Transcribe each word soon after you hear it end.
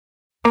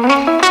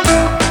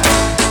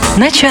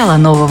Начало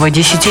нового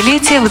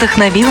десятилетия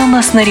вдохновило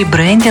нас на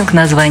ребрендинг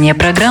названия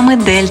программы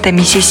 «Дельта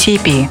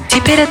Миссисипи».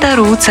 Теперь это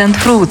Roots and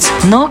Fruits,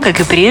 но, как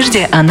и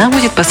прежде, она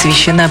будет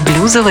посвящена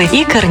блюзовой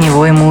и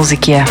корневой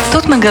музыке.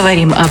 Тут мы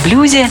говорим о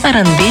блюзе,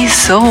 R&B,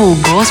 соул,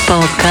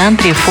 госпел,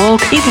 кантри,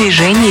 фолк и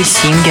движении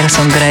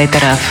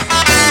сингер-сонграйтеров.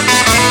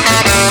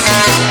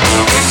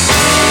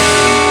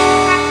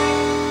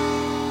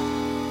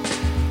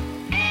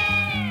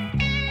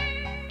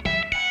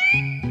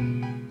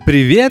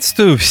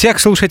 Приветствую всех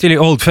слушателей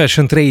Old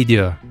Fashioned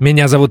Radio.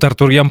 Меня зовут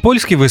Артур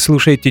Ямпольский, вы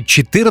слушаете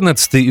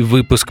 14-й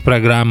выпуск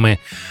программы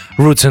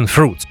Roots and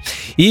Fruits.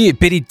 И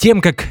перед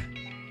тем, как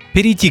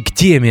перейти к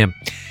теме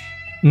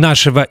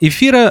нашего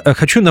эфира,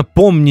 хочу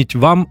напомнить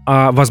вам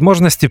о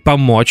возможности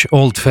помочь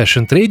Old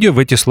Fashioned Radio в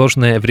эти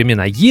сложные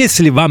времена.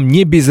 Если вам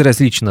не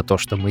безразлично то,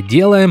 что мы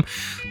делаем,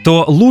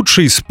 то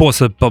лучший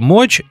способ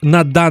помочь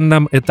на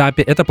данном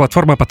этапе — это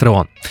платформа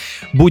Patreon.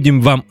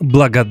 Будем вам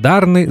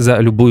благодарны за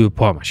любую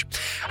помощь.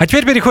 А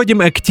теперь переходим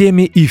к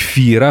теме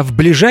эфира. В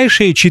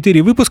ближайшие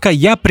 4 выпуска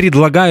я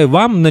предлагаю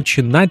вам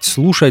начинать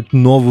слушать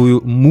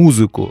новую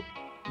музыку.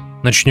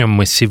 Начнем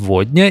мы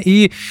сегодня,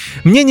 и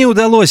мне не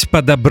удалось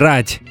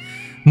подобрать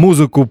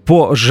музыку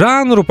по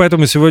жанру,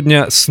 поэтому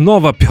сегодня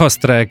снова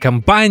пестрая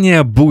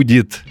компания.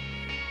 Будет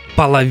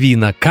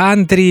половина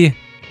кантри,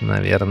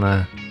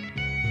 наверное.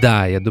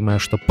 Да, я думаю,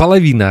 что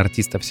половина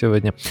артистов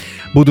сегодня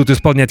будут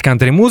исполнять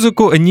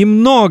кантри-музыку.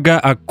 Немного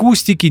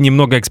акустики,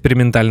 немного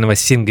экспериментального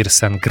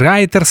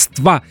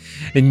сингер-сонграйтерства,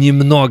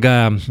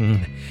 немного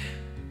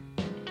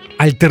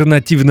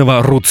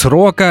альтернативного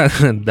рутс-рока,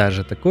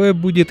 даже такое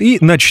будет. И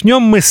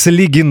начнем мы с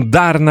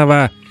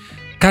легендарного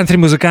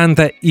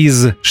кантри-музыканта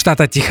из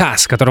штата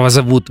Техас, которого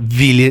зовут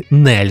Вилли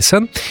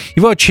Нельсон.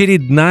 Его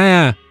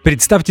очередная,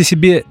 представьте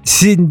себе,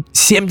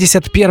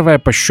 71-я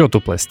по счету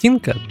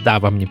пластинка. Да,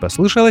 вам не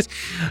послышалось.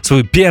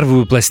 Свою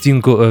первую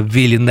пластинку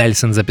Вилли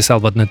Нельсон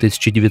записал в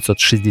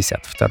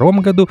 1962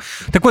 году.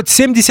 Так вот,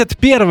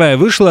 71-я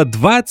вышла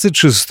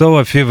 26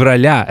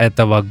 февраля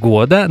этого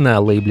года на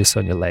лейбле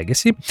Sony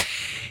Legacy.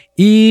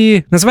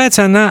 И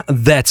называется она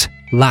That's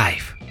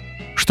Life.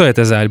 Что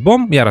это за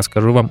альбом, я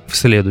расскажу вам в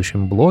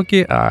следующем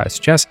блоке, а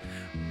сейчас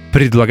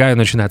предлагаю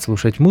начинать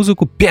слушать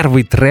музыку.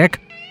 Первый трек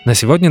на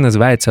сегодня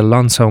называется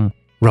Lonesome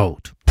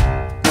Road.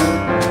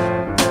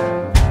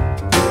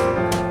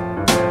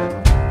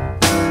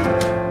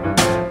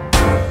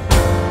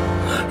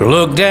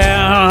 Look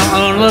down,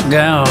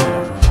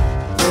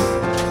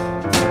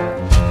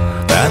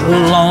 that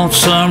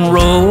lonesome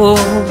road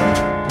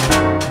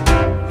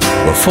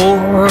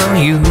before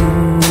you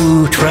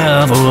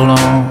travel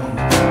on.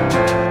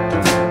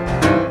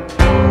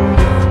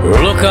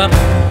 Look up,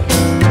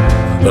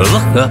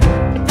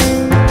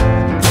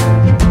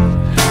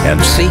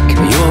 and seek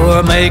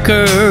your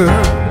maker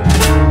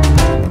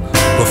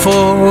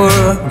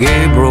before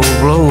Gabriel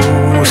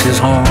blows his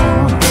horn.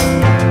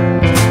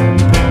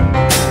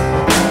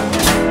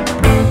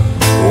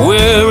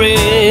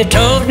 Weary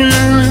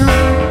toting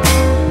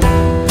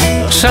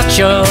such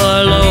a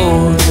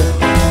load,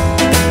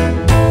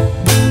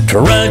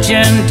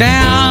 trudging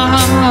down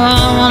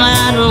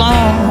that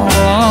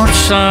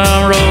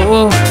lonesome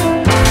road.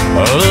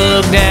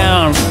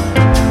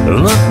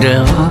 Look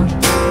down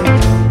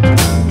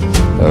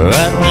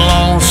that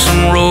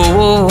lonesome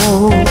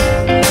road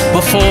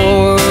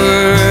before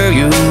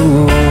you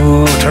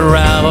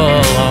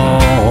travel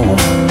on.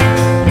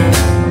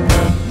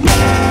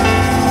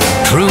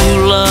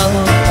 True love,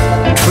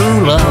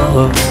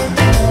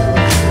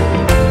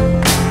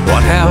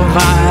 what have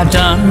I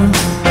done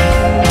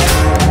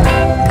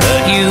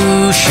that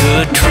you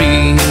should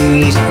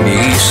treat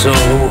me so?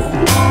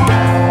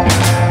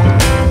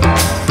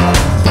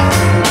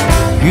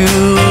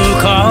 You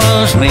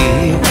caused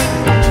me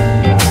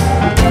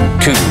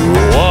to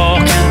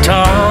walk and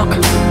talk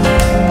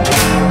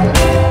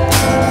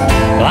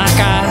like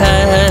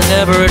I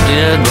never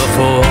did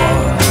before.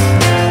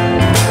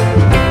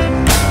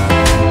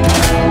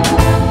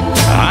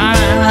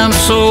 I'm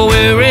so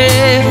weary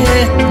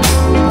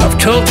of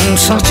toting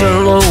such a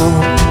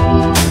load,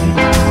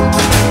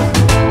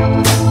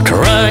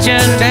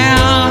 trudging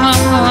down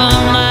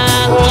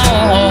that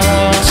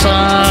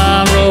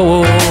lonesome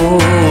road.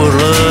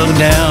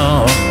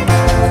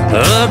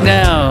 Look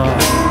down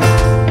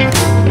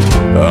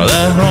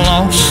that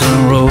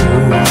lonesome road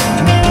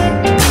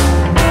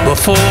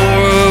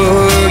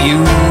before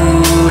you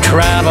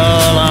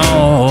travel on.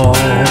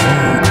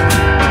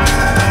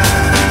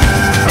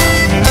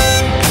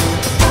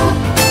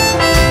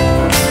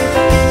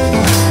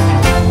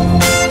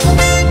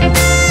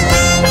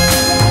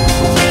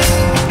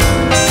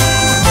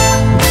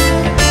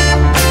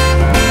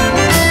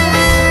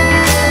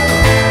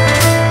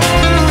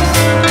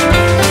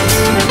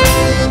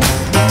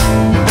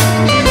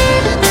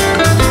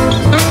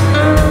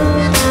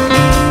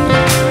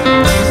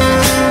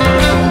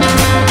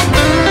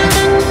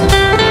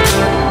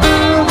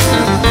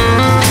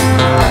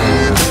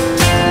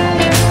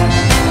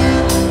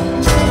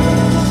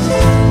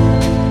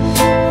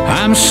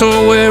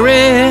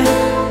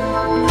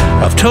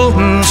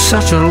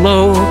 such a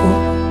load.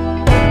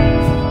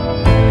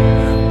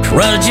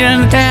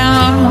 Trudging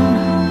down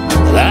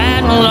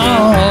that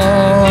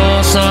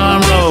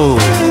lonesome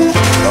road.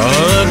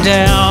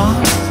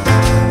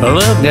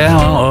 Look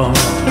down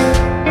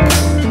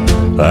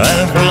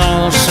that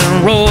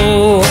lonesome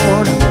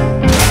road.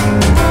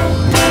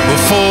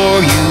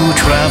 Before you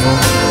travel,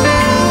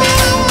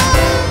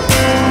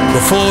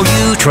 before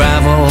you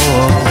travel,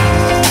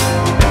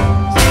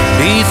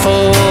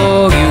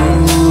 before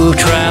you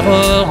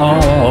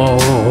travel.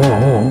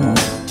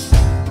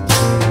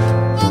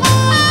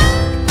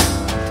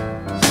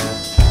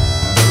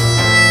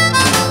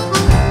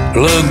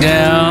 Look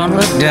down,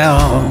 look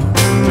down,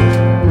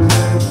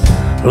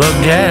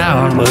 look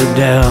down, look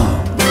down.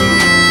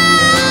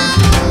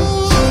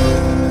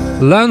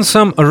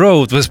 Lonesome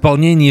Road в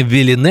исполнении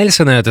Вилли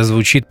Нельсона, это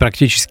звучит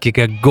практически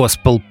как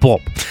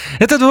госпел-поп.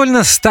 Это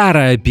довольно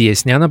старая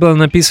песня, она была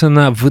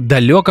написана в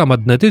далеком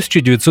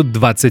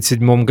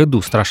 1927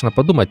 году, страшно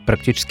подумать,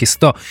 практически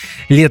 100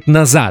 лет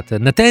назад,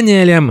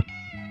 Натаниэлем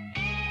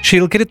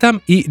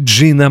Шилкритом и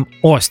Джином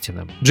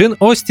Остином. Джин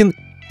Остин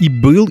и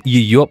был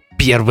ее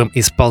первым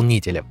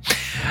исполнителем.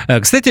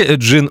 Кстати,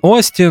 Джина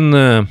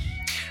Остина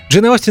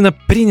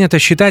принято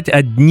считать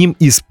одним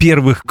из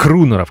первых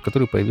крунеров,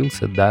 который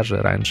появился даже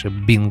раньше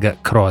Бинга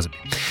Кросби.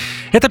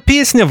 Эта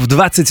песня в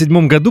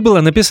 27 году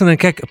была написана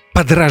как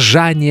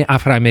подражание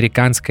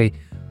афроамериканской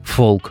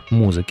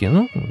фолк-музыки.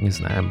 Ну, не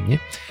знаю, мне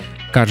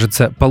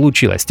кажется,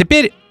 получилось.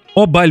 Теперь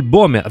об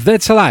альбоме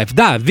That's Life.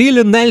 Да,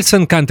 Вилли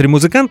Нельсон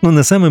кантри-музыкант, но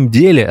на самом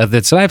деле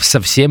That's Life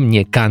совсем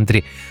не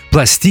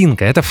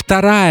кантри-пластинка. Это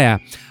вторая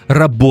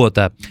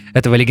работа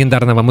этого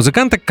легендарного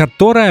музыканта,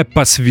 которая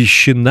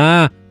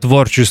посвящена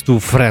творчеству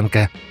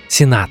Фрэнка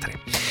Синатры.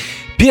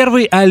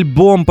 Первый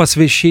альбом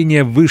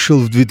посвящения вышел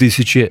в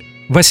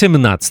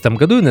 2018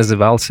 году и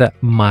назывался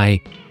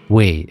My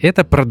Way.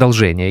 Это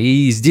продолжение.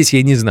 И здесь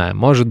я не знаю,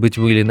 может быть,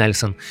 Уилли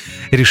Нельсон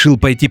решил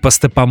пойти по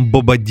стопам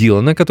Боба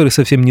Дилана, который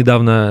совсем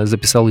недавно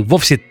записал и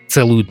вовсе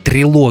целую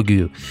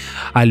трилогию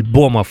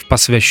альбомов,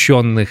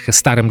 посвященных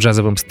старым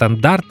джазовым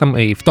стандартам,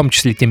 и в том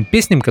числе тем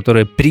песням,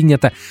 которые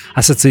принято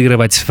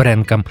ассоциировать с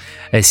Фрэнком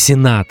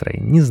Синатрой.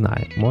 Не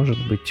знаю, может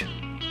быть.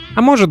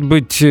 А может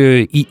быть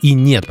и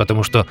нет,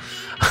 потому что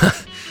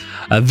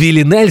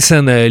Вилли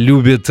Нельсон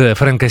любит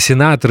Фрэнка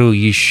Синатру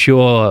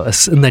еще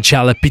с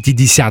начала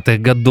 50-х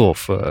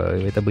годов.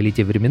 Это были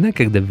те времена,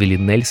 когда Вилли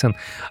Нельсон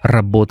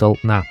работал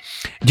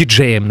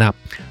диджеем на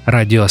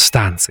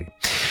радиостанции.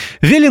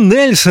 Вилли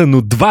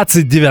Нельсону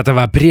 29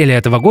 апреля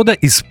этого года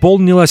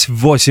исполнилось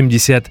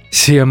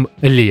 87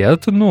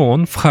 лет, но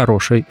он в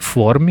хорошей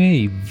форме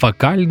и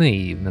вокальной,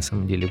 и на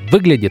самом деле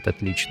выглядит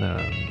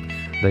отлично,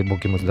 дай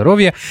бог ему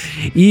здоровья.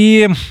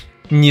 И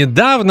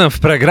недавно в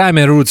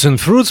программе Roots and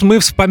Fruits мы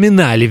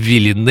вспоминали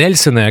Вилли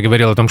Нельсона. Я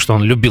говорил о том, что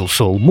он любил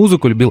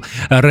соул-музыку, любил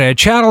Рэя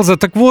Чарльза.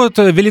 Так вот,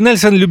 Вилли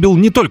Нельсон любил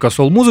не только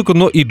соул-музыку,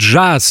 но и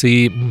джаз.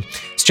 И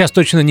сейчас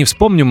точно не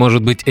вспомню,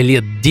 может быть,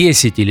 лет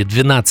 10 или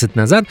 12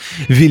 назад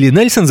Вилли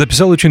Нельсон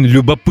записал очень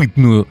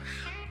любопытную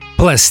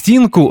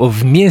пластинку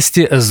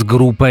вместе с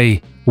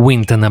группой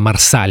Уинтона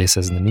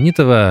Марсалиса,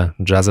 знаменитого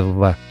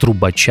джазового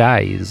трубача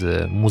из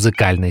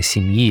музыкальной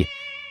семьи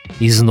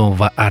из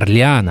Нового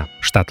Орлеана,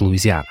 штат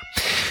Луизиана.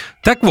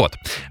 Так вот,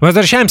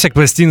 возвращаемся к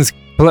пластинке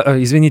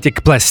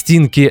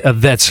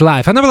That's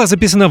Life. Она была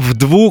записана в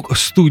 2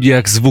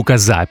 студиях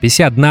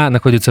звукозаписи. Одна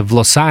находится в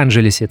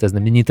Лос-Анджелесе, это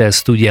знаменитая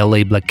студия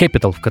лейбла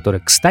Capitol, в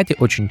которой, кстати,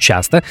 очень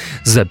часто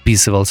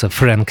записывался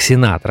Фрэнк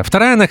Синатра.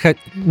 Вторая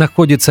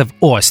находится в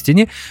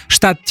Остине,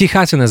 штат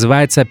Техас, и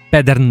называется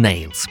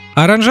Pedernales.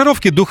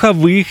 Аранжировки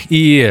духовых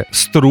и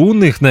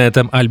струнных на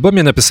этом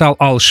альбоме написал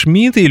Ал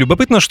Шмидт, и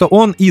любопытно, что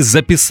он и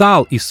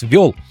записал, и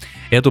свел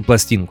эту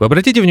пластинку.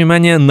 Обратите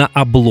внимание на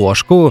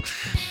обложку.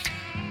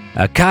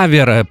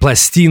 Кавер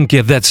пластинки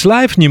That's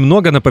Life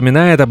немного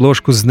напоминает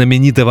обложку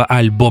знаменитого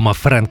альбома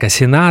Фрэнка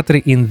Синатры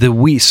In the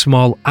Wee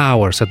Small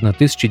Hours от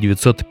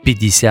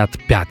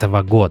 1955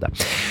 года.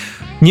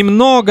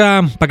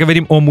 Немного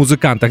поговорим о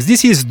музыкантах.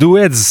 Здесь есть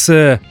дуэт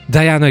с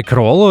Дайаной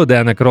Кролл.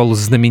 Дайана Кролл —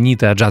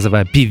 знаменитая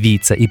джазовая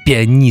певица и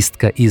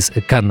пианистка из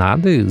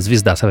Канады,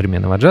 звезда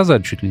современного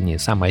джаза, чуть ли не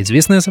самая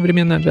известная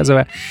современная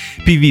джазовая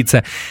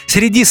певица.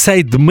 Среди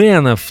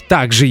сайдменов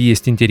также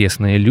есть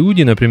интересные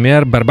люди,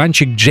 например,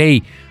 барабанщик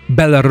Джей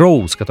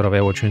Беллароуз, которого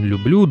я очень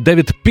люблю.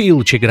 Дэвид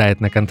Пилч играет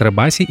на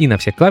контрабасе, и на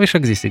всех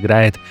клавишах здесь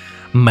играет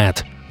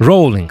Мэтт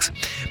Роулингс.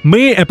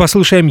 Мы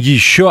послушаем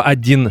еще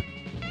один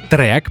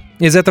трек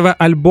из этого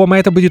альбома.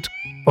 Это будет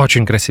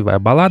очень красивая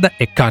баллада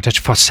 «A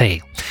Cottage for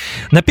Sale».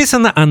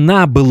 Написана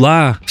она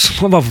была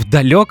снова в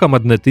далеком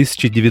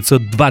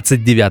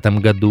 1929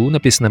 году.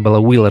 Написана была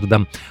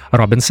Уиллардом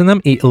Робинсоном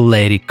и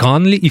Лэри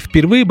Конли, и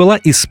впервые была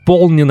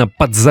исполнена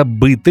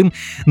подзабытым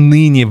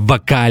ныне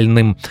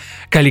вокальным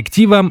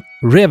коллективом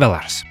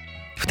Revelers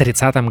в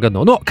 30-м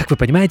году. Но, как вы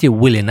понимаете,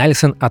 Уилли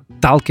Нельсон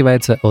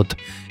отталкивается от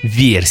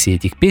версии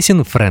этих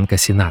песен Фрэнка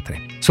Синатры.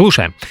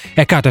 Слушаем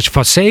 «A Cottage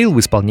for Sale» в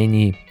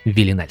исполнении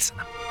Вилли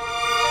Нельсона.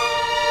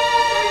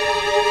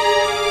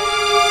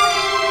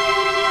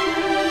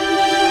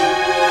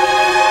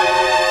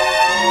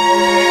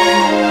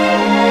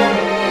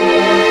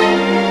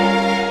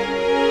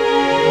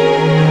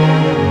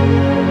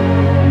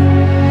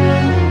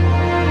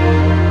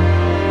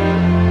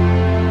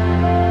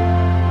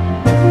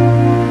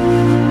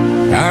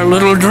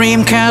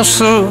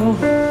 castle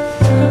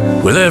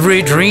with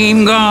every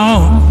dream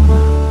gone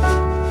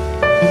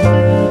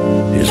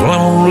is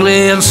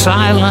lonely and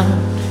silent,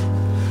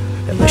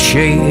 and the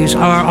shades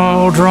are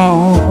all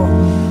drawn,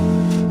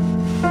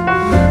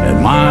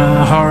 and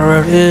my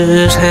heart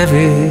is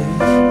heavy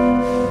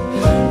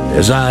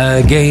as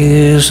I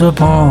gaze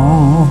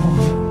upon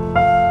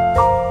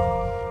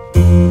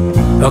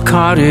a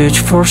cottage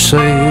for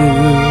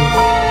sale.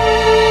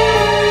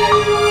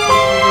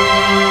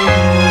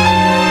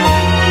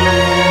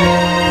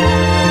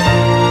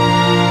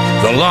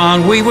 The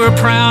lawn we were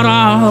proud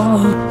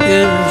of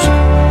is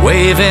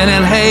waving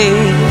in hay.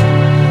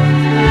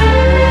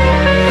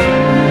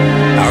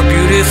 Our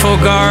beautiful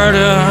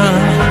garden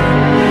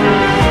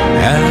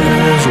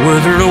has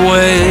withered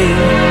away.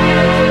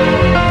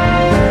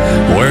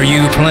 Where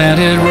you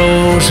planted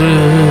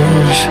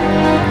roses,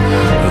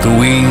 the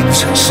weeds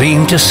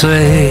seem to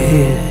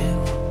say,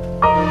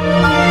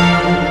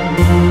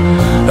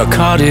 a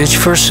cottage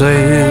for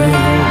sale.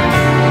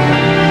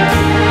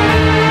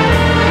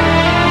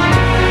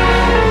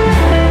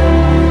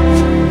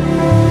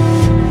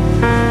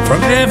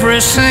 From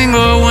every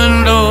single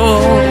window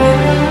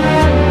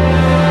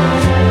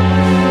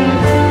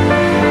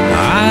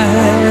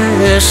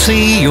I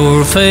see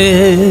your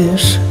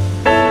face.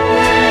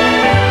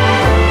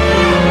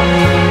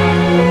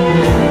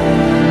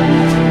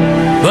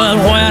 But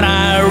when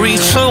I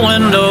reach the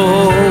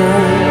window,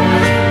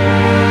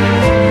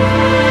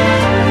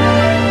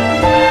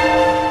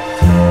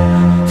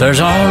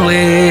 there's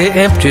only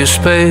empty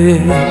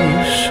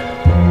space.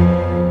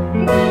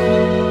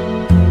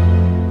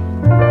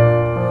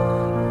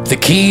 The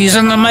keys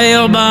in the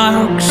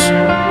mailbox,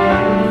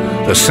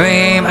 the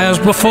same as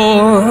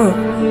before,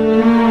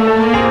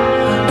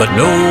 but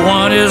no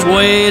one is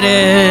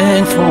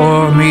waiting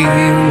for me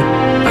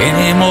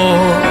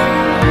anymore.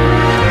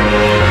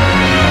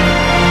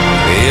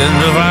 The end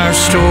of our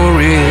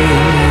story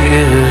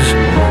is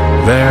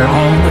there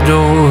on the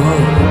door.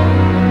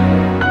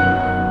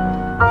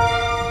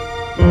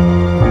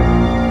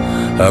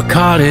 A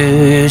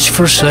cottage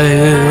for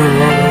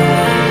sale.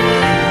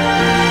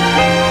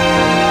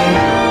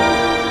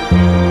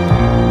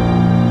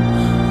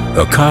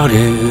 A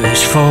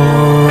cottage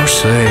for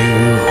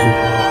sale.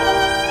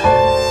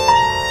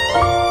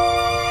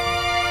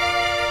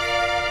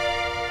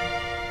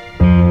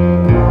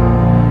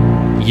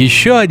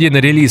 Еще один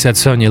релиз от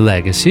Sony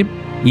Legacy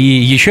и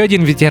еще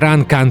один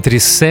ветеран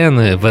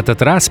кантри-сцены, в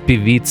этот раз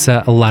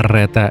певица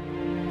Лоретта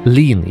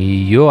Лин и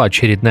ее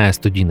очередная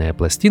студийная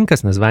пластинка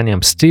с названием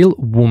Still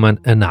Woman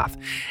Enough.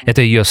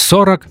 Это ее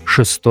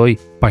 46-й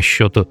по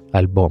счету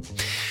альбом.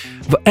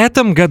 В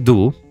этом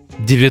году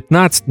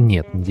 14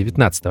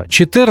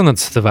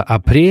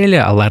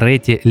 апреля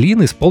Лоретте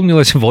Лин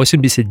исполнилось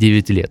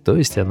 89 лет, то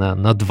есть она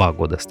на 2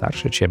 года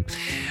старше, чем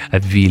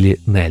Вилли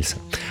Нельсон.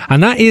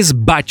 Она из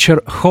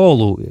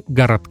Батчер-Холлу,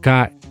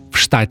 городка в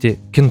штате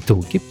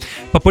Кентукки.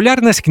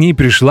 Популярность к ней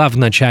пришла в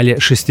начале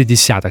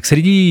 60-х.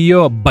 Среди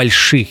ее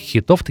больших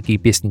хитов такие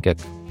песни, как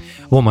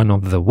Woman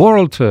of the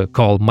World,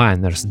 Coal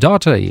Miner's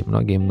Daughter и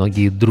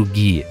многие-многие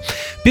другие.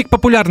 Пик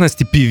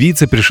популярности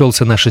певицы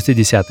пришелся на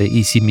 60-е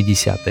и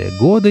 70-е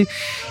годы,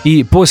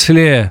 и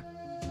после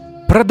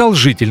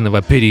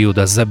продолжительного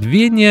периода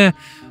забвения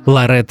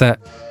Лоретта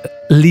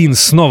Лин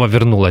снова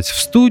вернулась в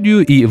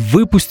студию и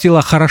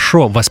выпустила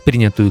хорошо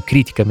воспринятую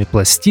критиками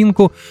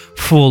пластинку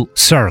Full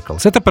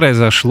Circles. Это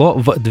произошло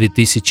в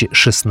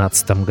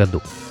 2016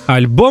 году.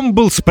 Альбом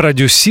был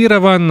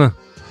спродюсирован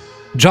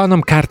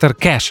Джоном Картер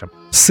Кэшем,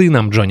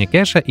 сыном Джонни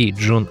Кэша и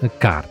Джун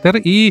Картер,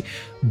 и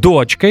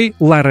дочкой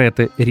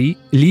Лоретты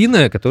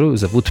Лин, которую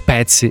зовут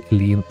Пэтси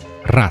Лин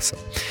Рассел.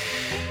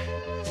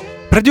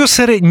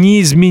 Продюсеры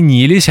не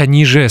изменились,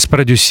 они же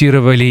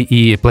спродюсировали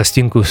и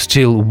пластинку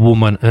Still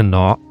Woman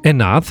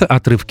Enough,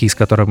 отрывки из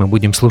которой мы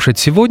будем слушать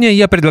сегодня.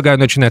 Я предлагаю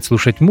начинать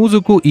слушать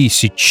музыку, и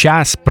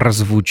сейчас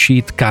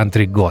прозвучит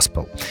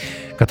кантри-госпел,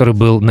 который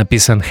был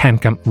написан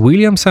Хэнком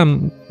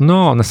Уильямсом,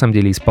 но на самом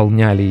деле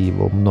исполняли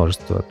его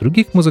множество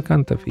других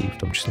музыкантов, и в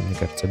том числе, мне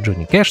кажется,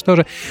 Джонни Кэш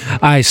тоже.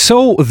 I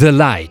Saw the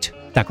Light,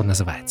 так он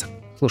называется.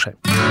 Слушаем.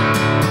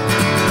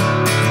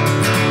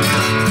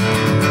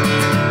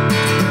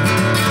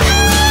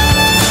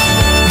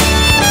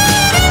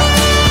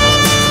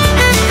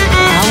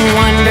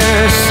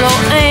 So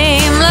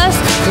aimless,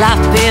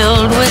 life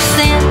filled with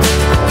sin,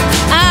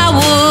 I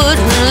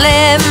wouldn't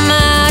let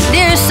my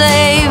dear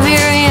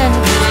Savior in.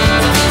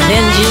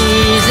 Then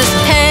Jesus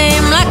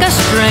came like a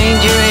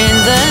stranger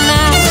in the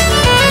night.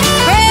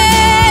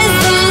 Praise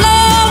the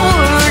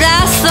Lord,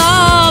 I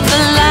saw the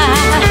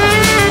light.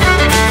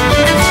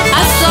 I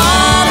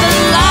saw the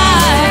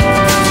light,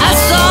 I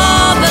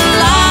saw the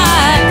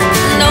light.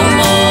 No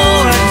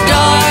more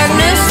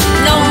darkness,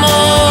 no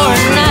more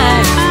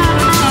night.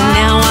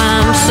 Now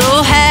I'm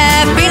so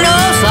happy, no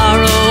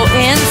sorrow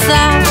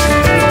inside.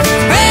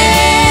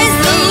 Praise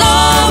the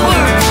Lord,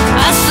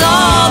 I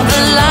saw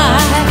the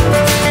light.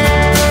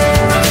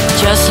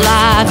 Just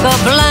like a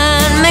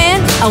blind man,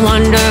 I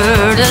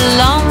wandered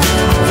alone.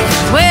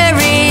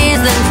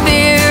 Worries and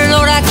fear,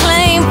 Lord, I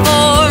claim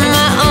for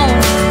my own.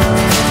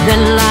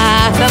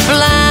 the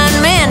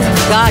blind man,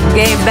 God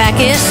gave back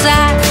his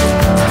sight.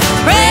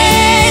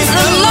 Praise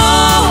the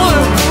Lord,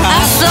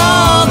 I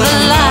saw the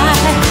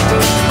light.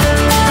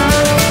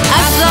 I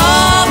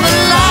saw the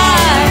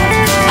light,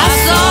 I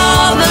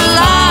saw the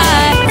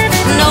light.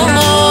 No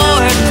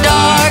more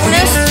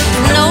darkness,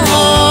 no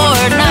more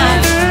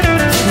night.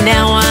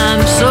 Now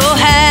I'm so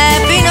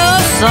happy, no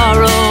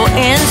sorrow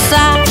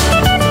inside.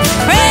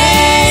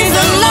 Praise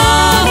the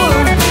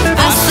Lord,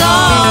 I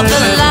saw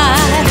the light.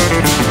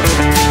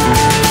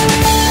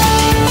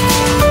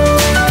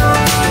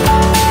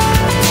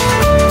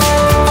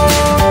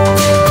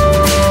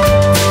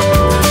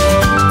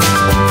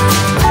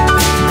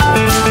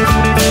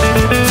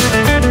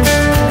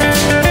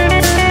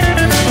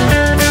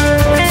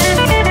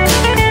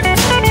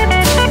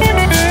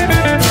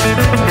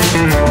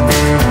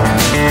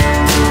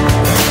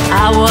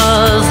 I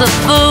was a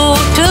fool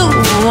to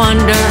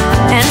wander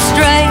and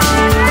stray.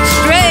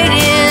 Straight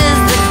is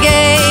the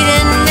gate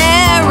and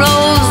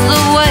narrow's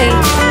the way.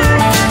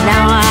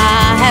 Now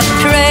I have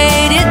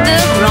traded the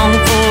wrong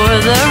for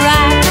the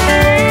right.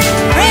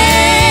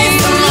 Praise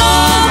the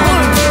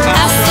Lord,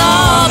 I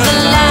saw the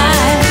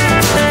light.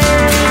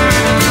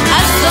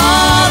 I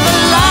saw the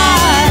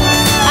light,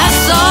 I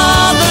saw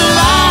the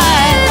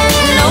light.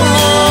 No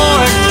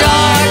more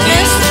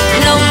darkness,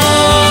 no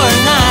more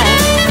night.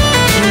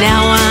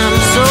 Now I'm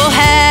so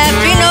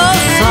happy, no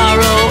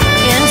sorrow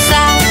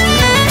inside.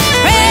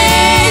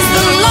 Praise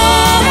the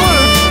Lord,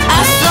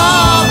 I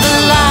saw the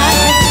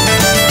light.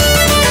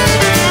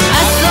 I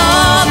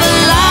saw the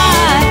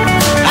light,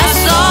 I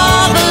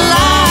saw the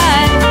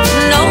light.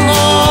 No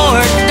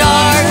more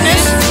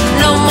darkness,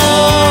 no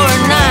more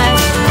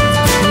night.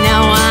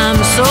 Now I'm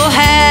so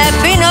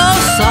happy, no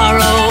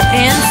sorrow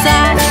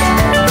inside.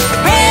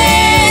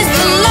 Praise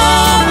the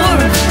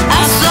Lord,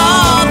 I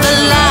saw the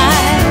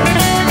light.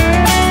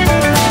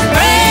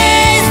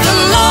 Praise the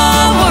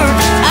Lord,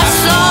 I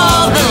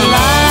saw the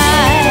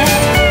light.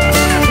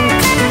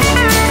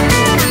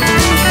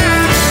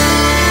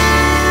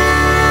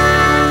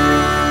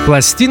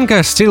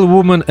 Пластинка Still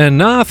Woman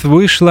Enough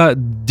вышла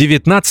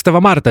 19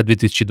 марта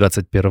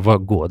 2021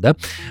 года.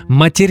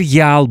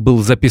 Материал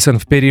был записан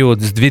в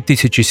период с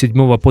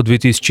 2007 по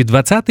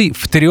 2020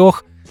 в 3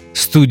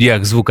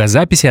 студиях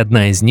звукозаписи.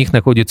 Одна из них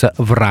находится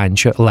в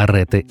ранчо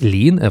Лоретты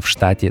Лин в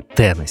штате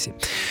Теннесси.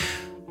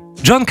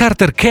 Джон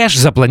Картер Кэш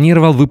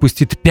запланировал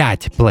выпустить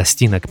 5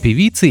 пластинок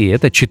певицы, и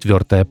это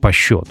 4-я по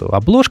счету.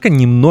 Обложка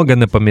немного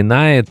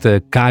напоминает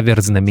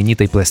кавер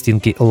знаменитой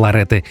пластинки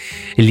Лоретты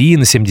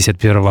Лин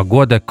 1971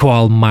 года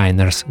 «Coal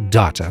Miner's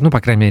Daughter». Ну,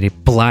 по крайней мере,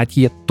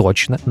 платье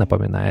точно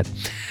напоминает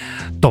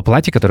то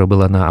платье, которое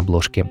было на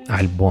обложке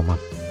альбома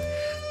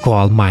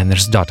 «Coal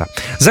Miner's Daughter».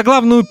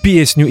 Заглавную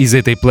песню из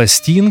этой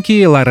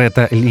пластинки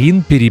Лоретта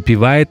Лин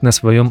перепевает на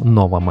своем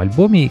новом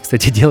альбоме, и,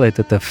 кстати, делает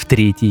это в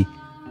 3-й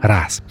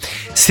раз.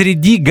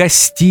 Среди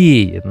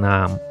гостей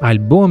на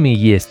альбоме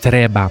есть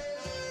Реба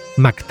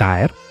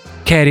Мактайр,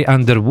 Кэрри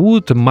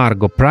Андервуд,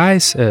 Марго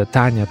Прайс,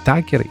 Таня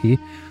Такер и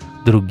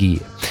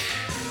другие.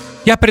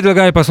 Я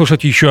предлагаю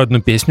послушать еще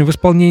одну песню в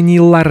исполнении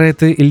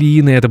Лоретты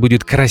Лин. Это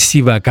будет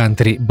красивая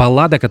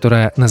кантри-баллада,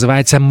 которая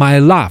называется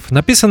 «My Love».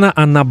 Написана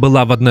она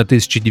была в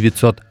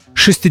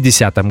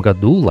 1960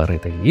 году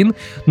Лореттой Лин,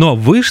 но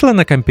вышла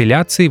на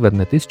компиляции в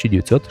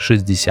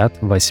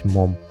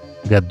 1968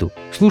 году.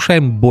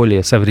 Слушаем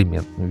более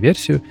современную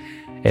версию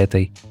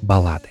этой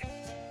баллады.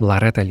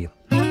 Лоретта Лин.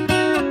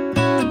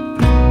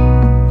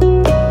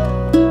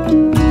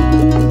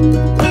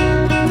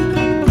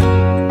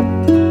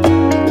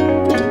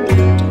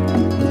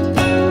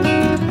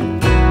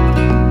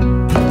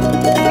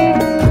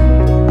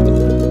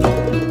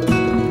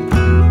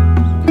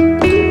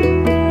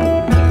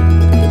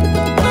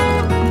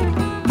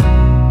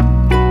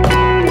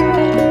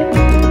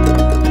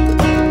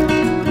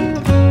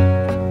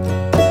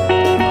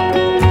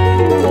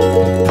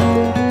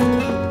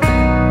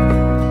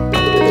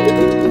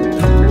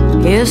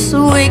 His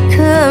sweet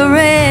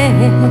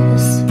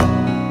caress,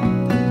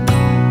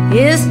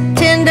 His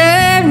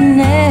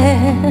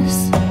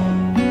tenderness,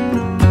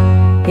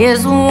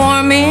 His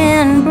warm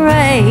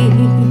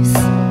embrace,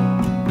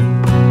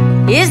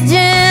 His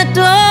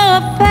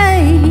gentle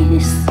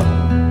face.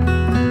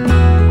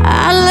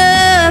 I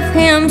love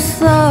Him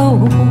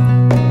so.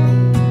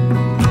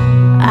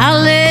 I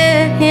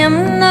let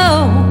Him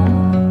know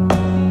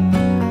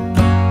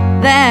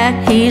that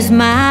He's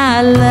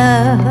my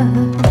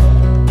love.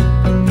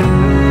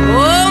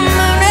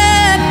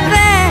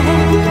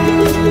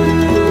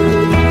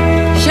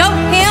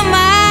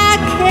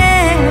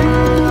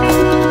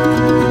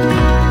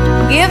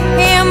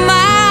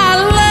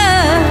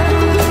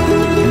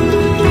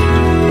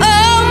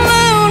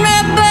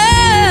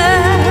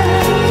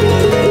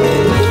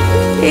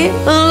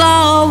 It'll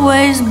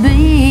always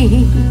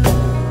be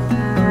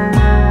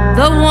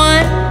the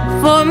one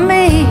for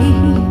me,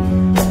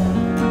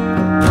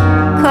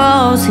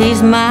 'cause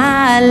He's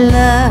my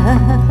love.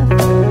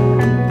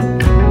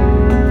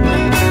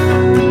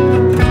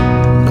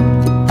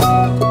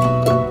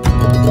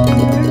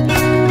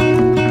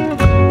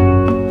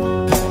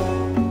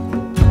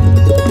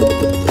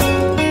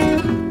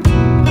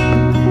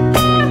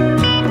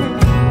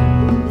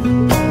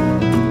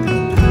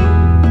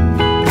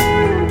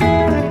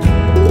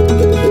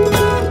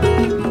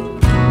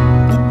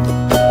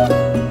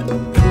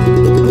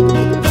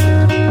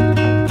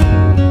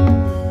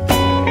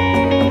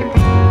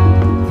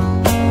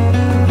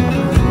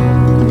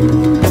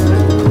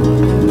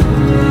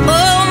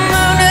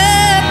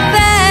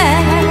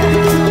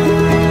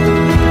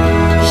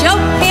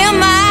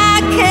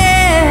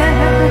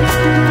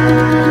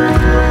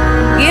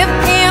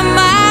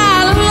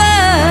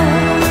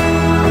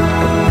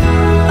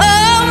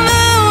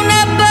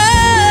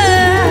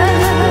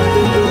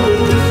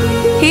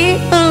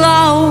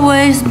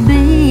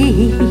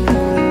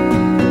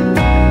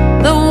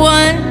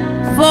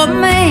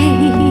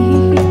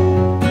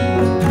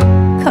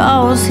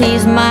 'cause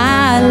he's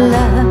my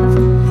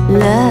love,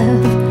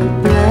 love,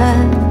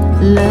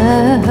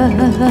 love,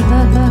 love.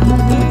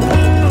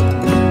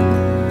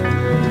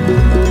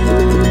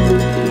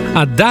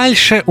 А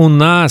дальше у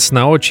нас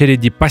на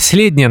очереди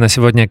последняя на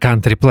сегодня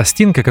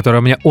кантри-пластинка, которая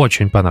мне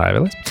очень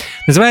понравилась.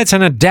 Называется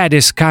она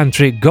Daddy's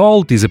Country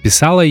Gold, и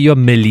записала ее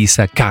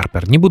Мелисса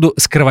Карпер. Не буду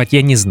скрывать,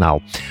 я не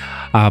знал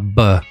об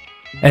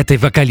этой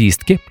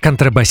вокалистке,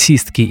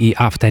 контрабасистке и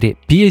авторе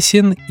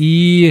песен,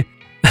 и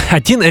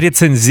один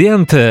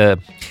рецензент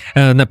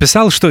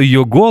написал, что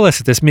ее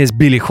голос — это смесь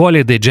Билли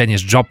Холлидей, Дженнис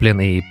Джоплин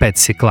и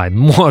Пэтси Клайн.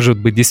 Может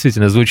быть,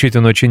 действительно, звучит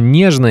он очень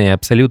нежно и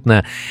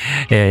абсолютно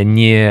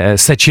не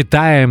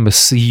сочетаем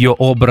с ее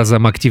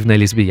образом активной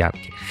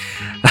лесбиянки.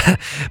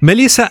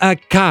 Мелисса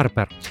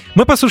Карпер.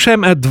 Мы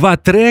послушаем 2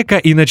 трека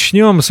и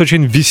начнем с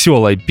очень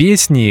веселой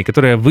песни,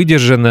 которая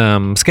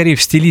выдержана скорее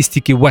в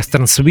стилистике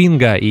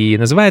вестерн-свинга, и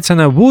называется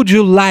она «Would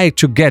you like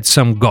to get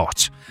some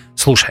goats?»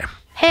 Слушаем.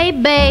 Hey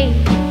babe,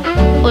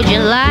 would you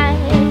like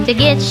to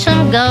get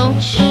some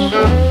goats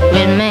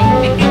with me?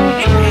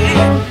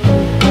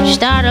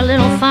 Start a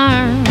little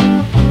farm,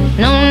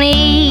 no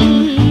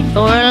need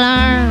for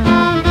alarm.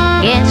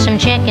 Get some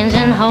chickens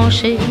and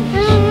horses,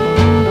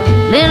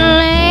 little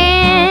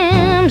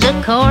lambs of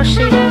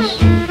courses.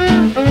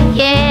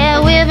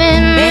 Yeah, we've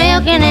been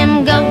milking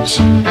them goats,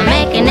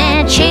 making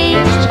that cheese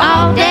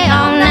all day,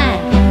 all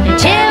night,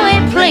 until we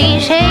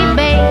please. Hey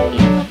babe,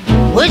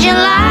 would you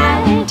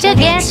like to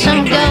get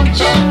some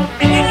goats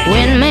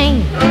with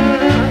me?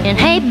 And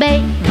hey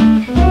babe,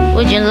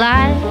 would you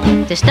like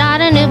to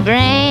start a new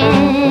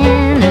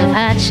brand of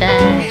hot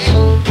sauce?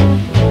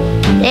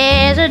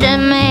 There's a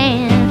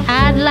demand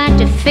I'd like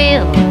to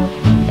fill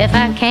if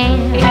I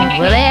can.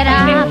 We'll let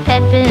our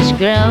peppers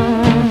grow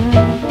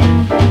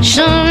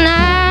so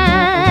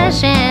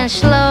nice and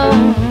slow,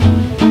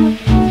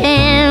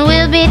 and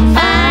we'll be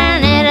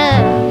firing it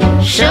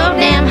up so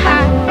damn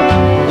hot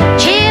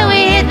till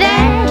we hit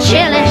that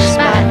chilly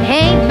spot.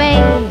 Hey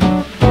babe,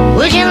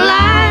 would you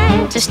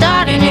like to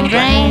start a new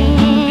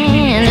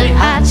brand of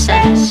hot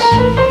sauce?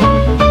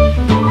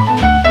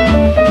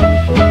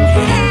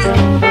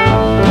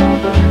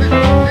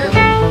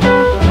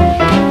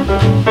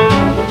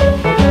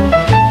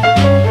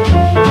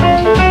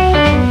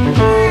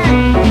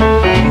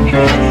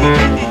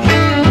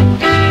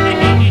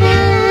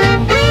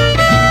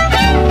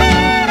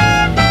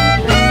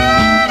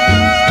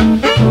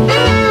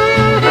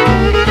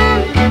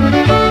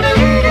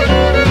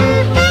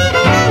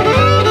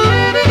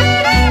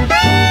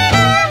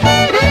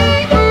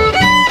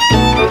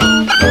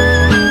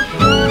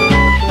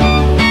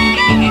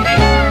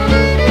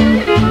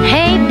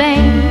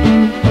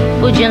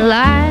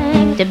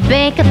 To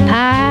bake a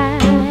pie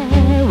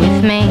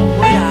with me.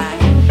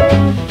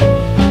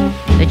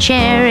 The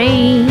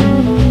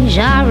cherries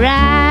are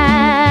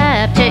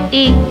ripe to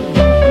eat.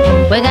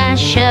 We got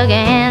sugar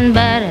and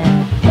butter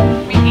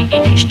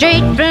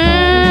straight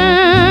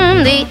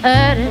from the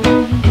udder.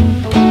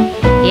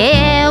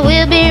 Yeah,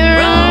 we'll be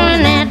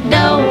rolling that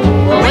dough,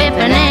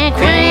 whipping that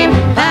cream,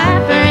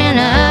 piping in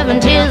the oven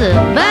till the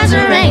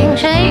buzzer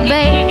rings. Hey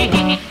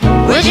babe,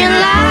 would you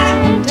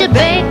like to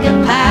bake a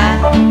pie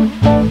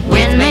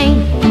with me?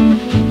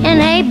 And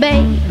hey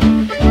babe,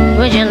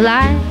 would you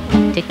like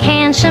to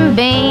can some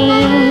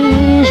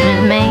beans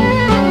with me?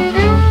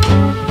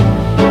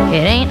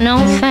 It ain't no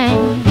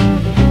thing.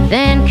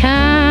 Then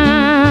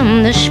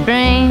come the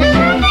spring,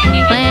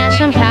 plant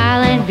some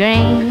collard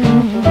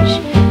greens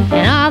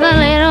and all the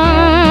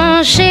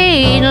little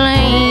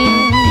seedlings.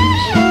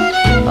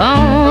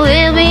 Oh,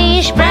 they'll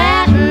be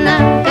sprouting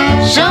up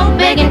so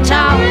big and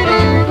tall.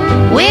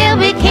 We'll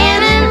be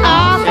canning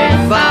all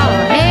through fall.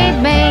 Hey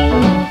babe,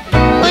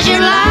 would you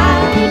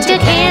like to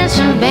can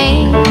some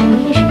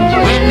beans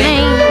with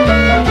me?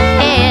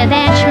 Yeah,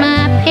 that's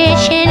my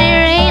pitch and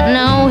there ain't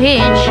no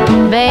hitch,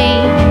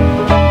 babe.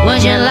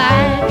 Would you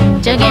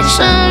like to get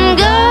some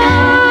goats?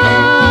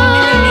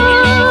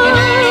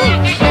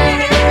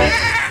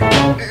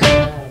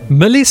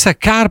 Мелисса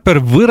Карпер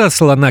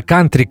выросла на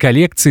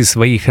кантри-коллекции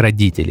своих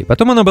родителей.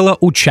 Потом она была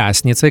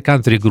участницей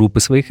кантри-группы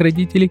своих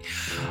родителей,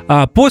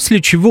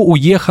 после чего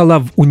уехала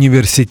в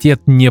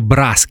университет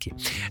Небраски,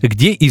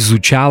 где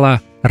изучала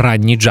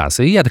ранний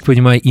джаз. И, я так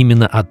понимаю,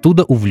 именно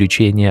оттуда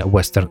увлечение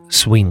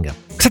вестерн-свингом.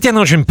 Кстати,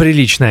 она очень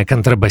приличная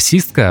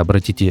контрабасистка.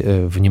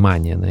 Обратите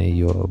внимание на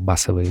ее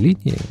басовые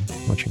линии.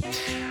 Очень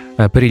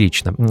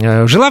прилично.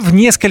 Жила в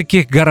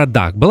нескольких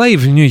городах. Была и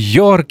в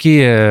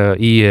Нью-Йорке,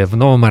 и в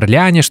Новом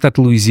Орлеане, штат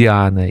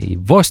Луизиана, и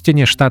в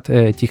Остине, штат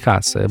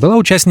Техас. Была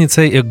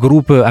участницей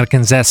группы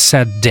Arkansas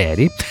Sad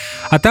Daddy,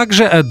 а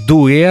также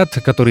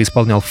дуэт, который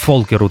исполнял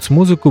фолк и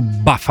рутс-музыку,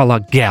 Buffalo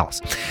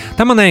Gals.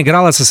 Там она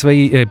играла со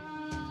своей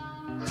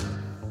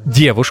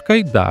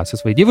девушкой, да, со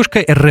своей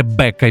девушкой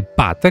Ребеккой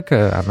Патек.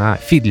 Она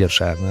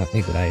фидлерша, она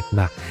играет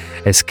на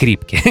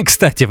скрипке.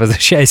 Кстати,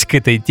 возвращаясь к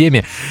этой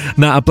теме,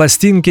 на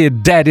пластинке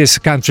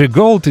Daddy's Country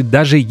Gold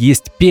даже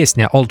есть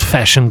песня Old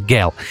Fashioned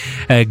Girl,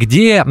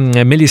 где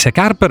Мелисса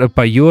Карпер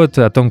поет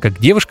о том, как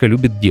девушка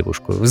любит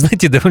девушку. Вы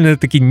знаете,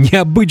 довольно-таки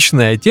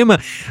необычная тема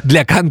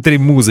для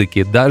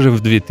кантри-музыки, даже в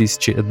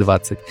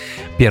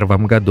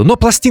 2021 году. Но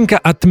пластинка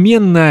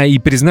отменная, и,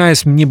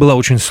 признаюсь, мне было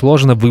очень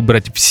сложно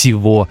выбрать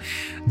всего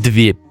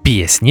 2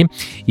 песни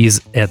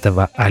из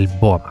этого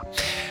альбома.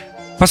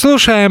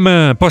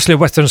 Послушаем, после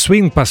Western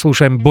Swing,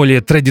 послушаем более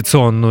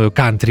традиционную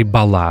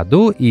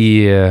кантри-балладу.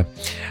 И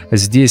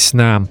здесь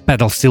на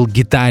pedal-steel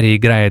гитаре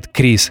играет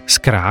Крис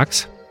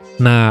Скрагс,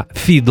 на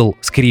фидл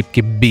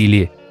скрипке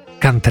Билли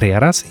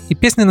Контрерас. И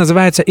песня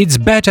называется «It's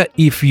Better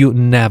If You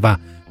Never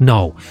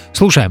Know».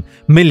 Слушаем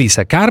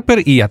Мелисса Карпер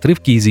и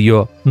отрывки из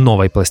ее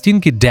новой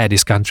пластинки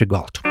Daddy's Country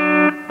Gold.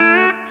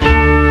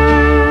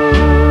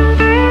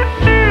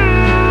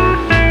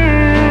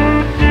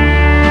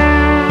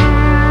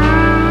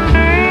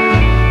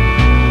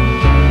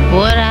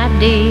 What I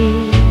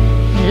did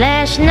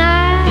last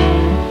night,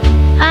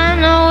 I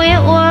know it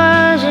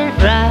wasn't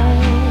right,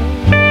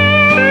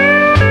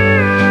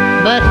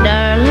 but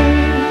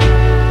darling,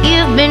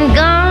 you've been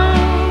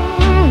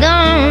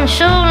gone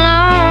so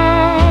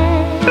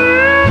long.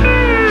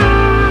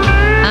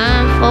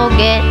 I'm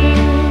forgetting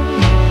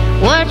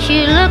what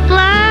you look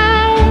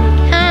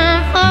like,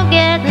 I'm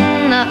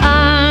forgetting the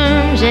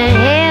arms that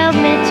held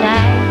me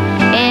tight,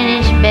 and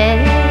it's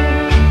better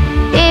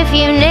if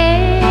you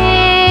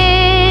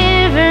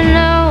never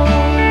know.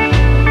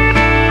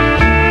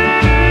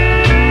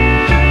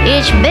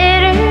 It's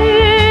better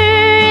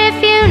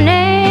if you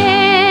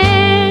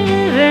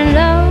never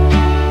know.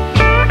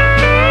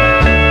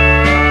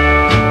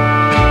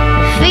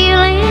 The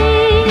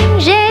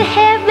feelings that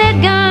have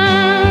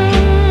begun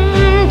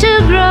to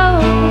grow.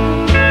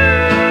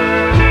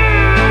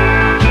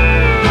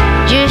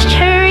 Just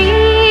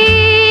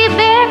hurry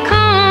back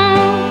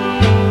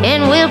home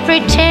and we'll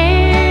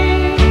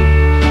pretend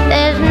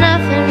there's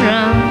nothing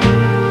wrong.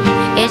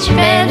 It's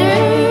better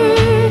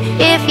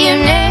if you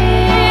never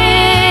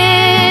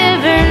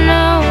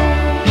know.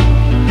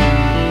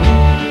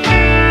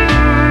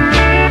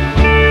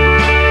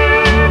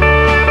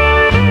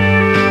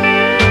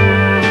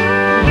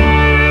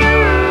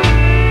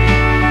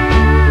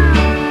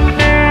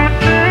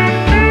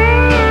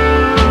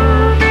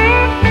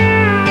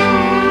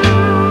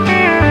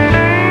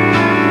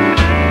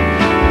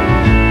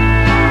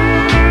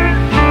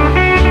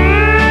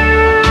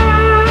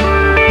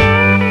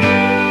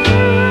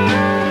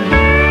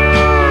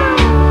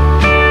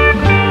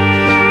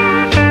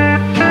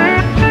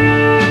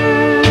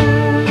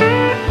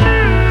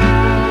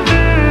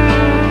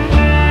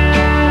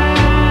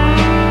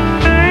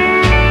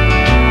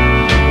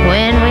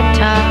 When we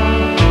talk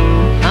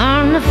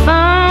on the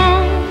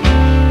phone,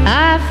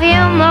 I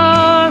feel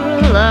more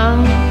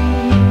alone.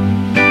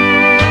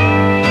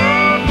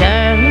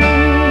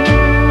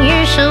 Darling,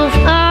 you're so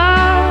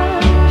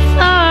far,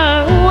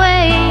 far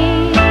away.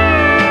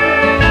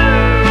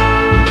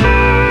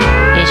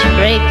 It's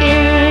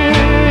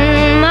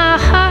breaking my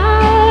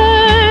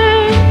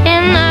heart,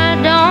 and I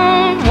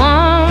don't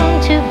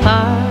want to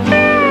part.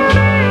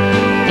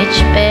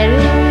 It's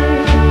better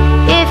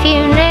if you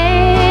never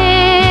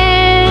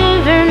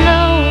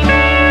know.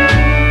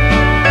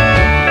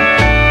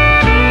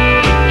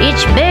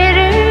 It's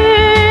better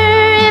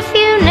if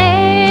you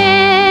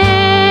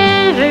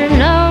never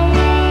know.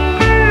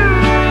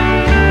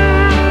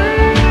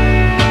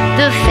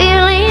 The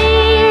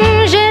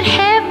feelings that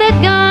have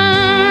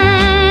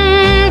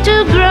begun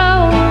to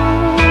grow.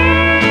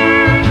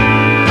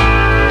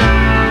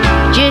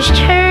 Just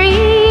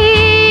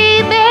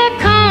hurry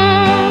back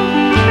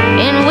home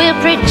and we'll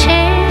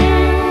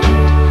pretend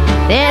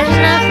there's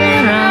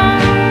nothing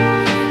wrong.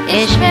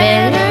 It's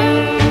better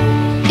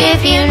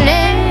if you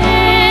never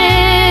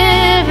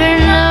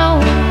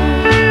know.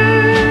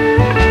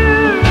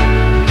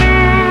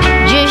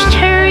 Just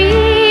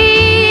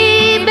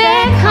hurry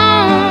back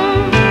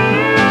home.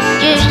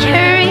 Just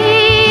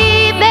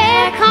hurry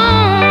back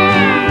home.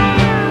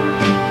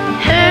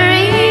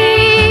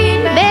 Hurry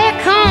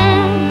back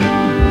home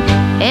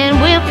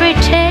and we'll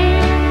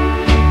pretend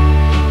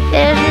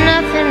there's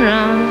nothing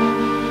wrong.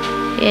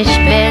 It's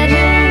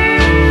better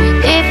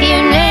if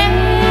you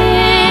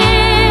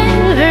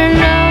never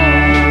know.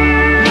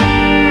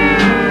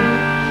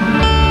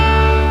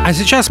 А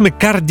сейчас мы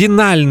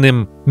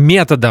кардинальным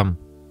методом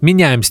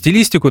меняем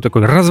стилистику,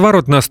 такой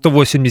разворот на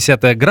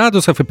 180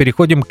 градусов и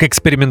переходим к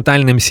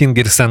экспериментальным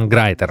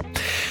сингер-сонграйтерам.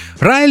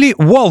 Райли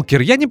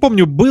Уолкер, я не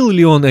помню, был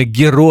ли он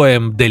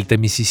героем Дельта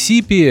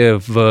Миссисипи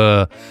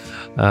с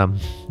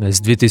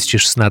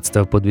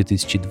 2016 по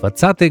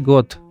 2020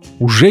 год,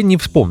 уже не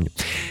вспомню.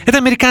 Это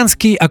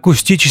американский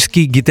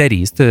акустический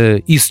гитарист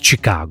из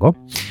Чикаго.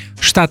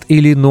 штат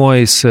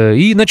Иллинойс.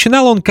 И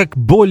начинал он как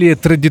более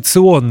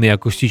традиционный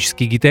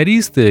акустический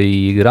гитарист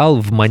и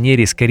играл в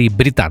манере скорее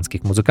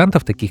британских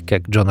музыкантов, таких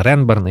как Джон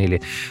Ренборн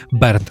или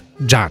Бернт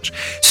Джадж.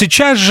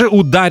 Сейчас же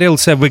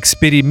ударился в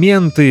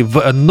эксперименты,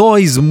 в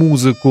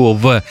нойз-музыку,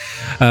 в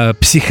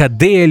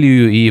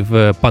психоделию и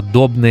в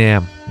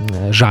подобные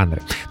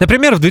жанры.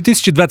 Например, в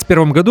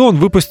 2021 году он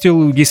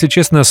выпустил, если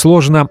честно,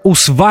 сложно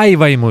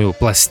усваиваемую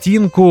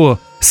пластинку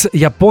с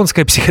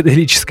японской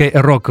психоделической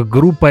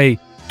рок-группой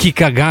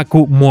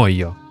Кикагаку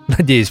Мойо.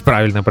 Надеюсь,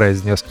 правильно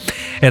произнес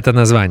это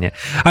название.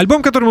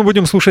 Альбом, который мы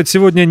будем слушать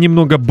сегодня,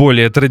 немного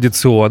более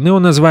традиционный.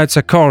 Он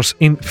называется Course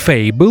in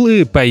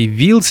Fable и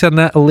появился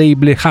на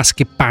лейбле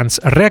Husky Pants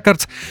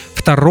Records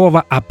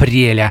 2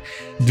 апреля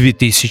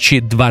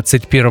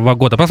 2021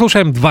 года.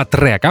 Послушаем два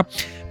трека.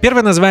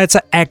 Первый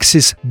называется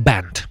Axis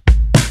Band.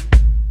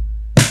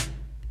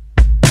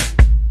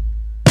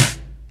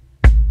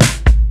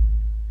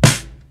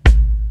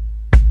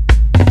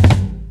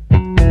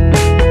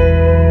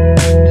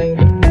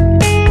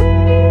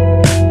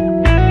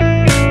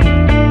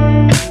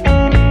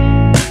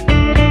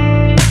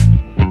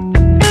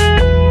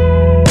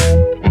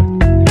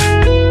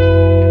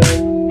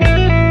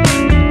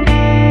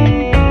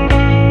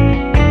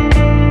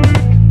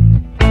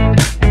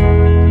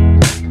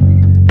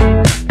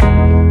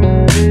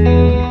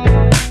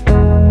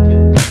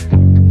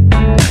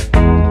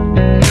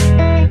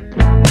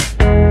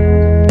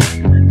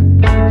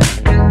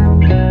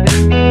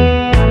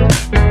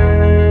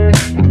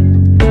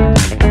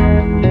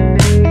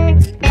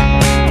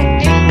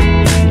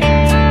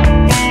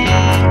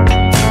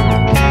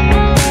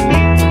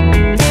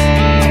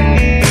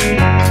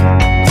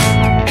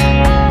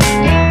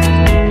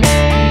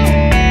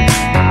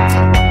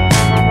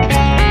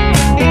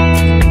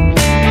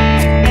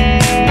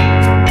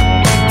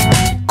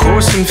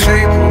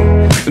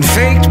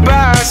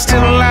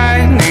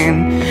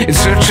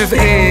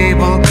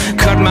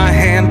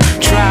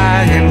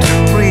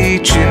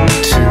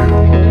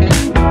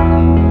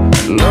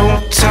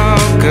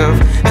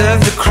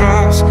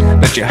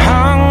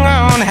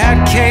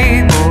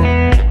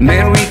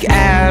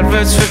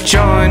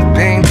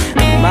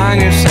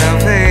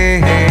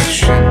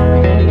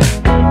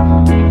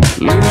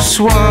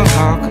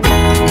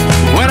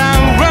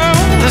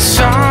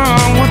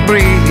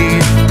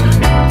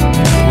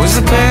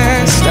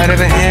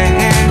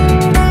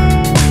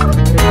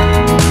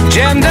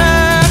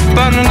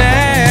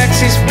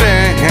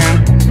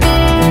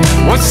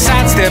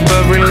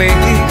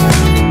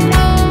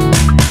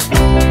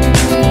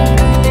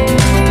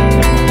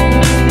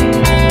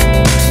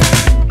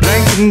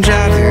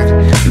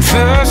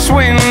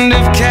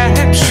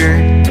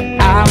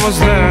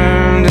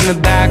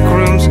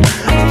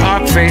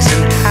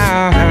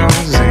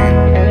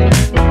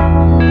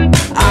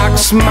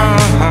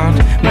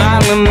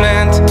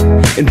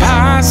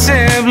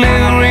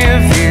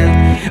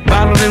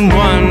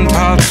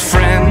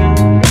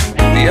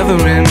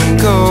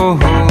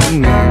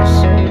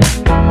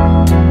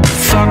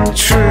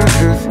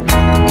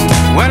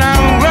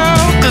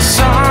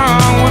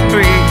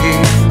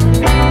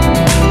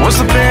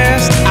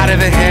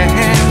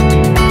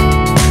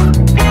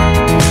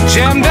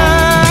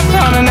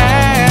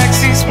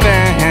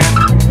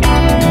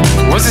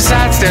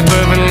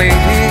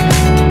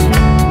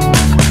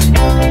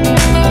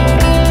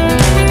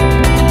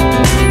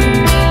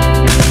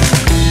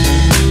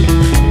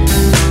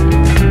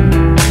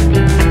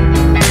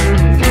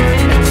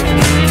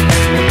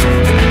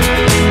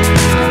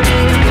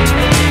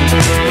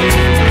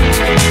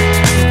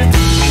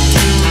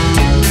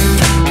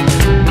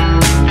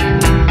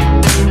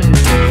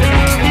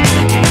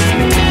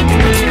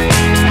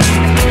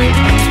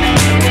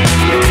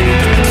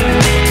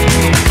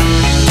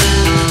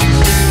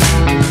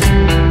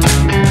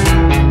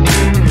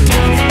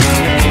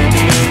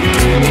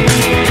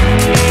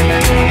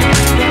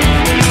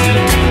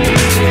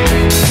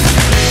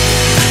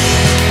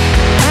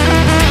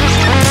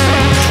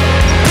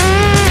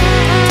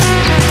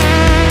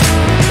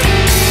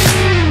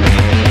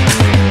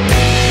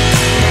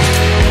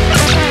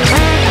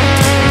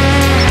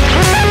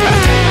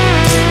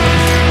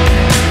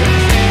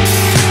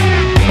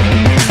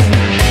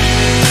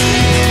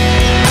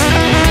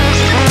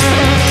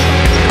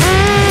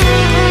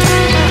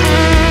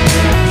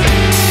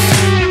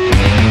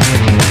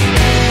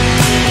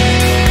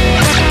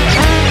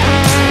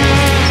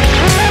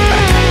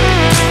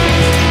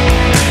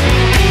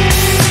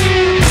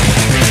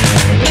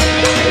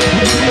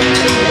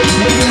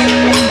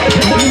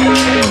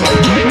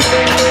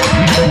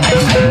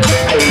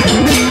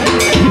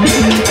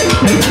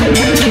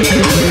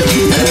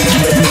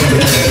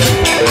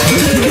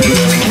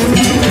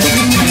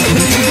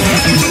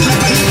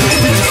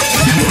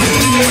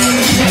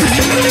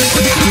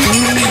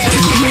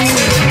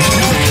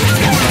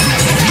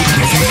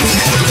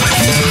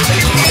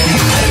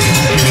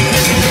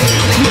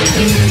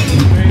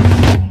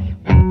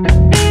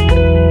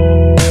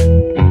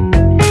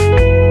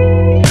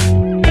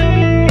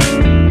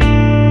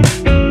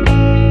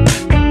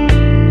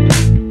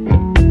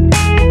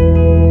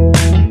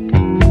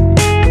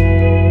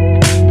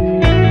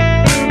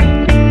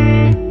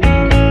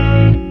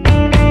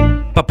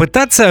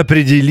 попытаться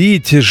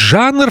определить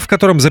жанр, в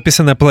котором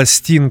записана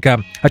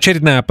пластинка,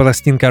 очередная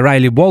пластинка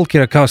Райли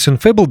Уолкера «Cause and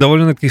Fable»,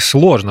 довольно-таки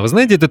сложно. Вы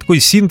знаете, это такой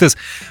синтез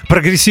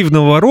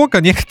прогрессивного рока.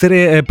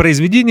 Некоторые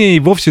произведения и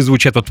вовсе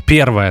звучат. Вот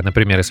первое,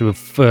 например, если вы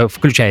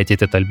включаете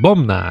этот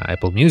альбом на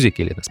Apple Music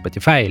или на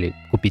Spotify, или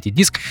купите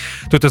диск,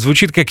 то это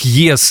звучит как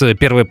Yes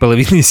первой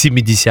половины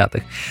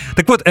 70-х.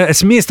 Так вот,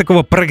 смесь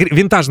такого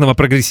винтажного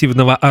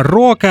прогрессивного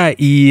рока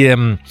и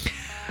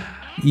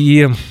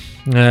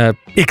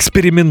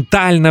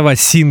экспериментального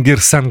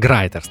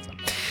сингер-санграйтерства.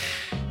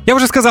 Я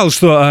уже сказал,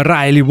 что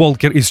Райли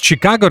Уолкер из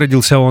Чикаго.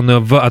 Родился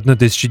он в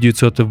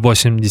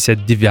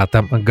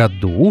 1989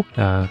 году.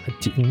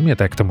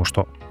 Это к тому,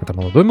 что это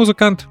молодой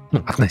музыкант,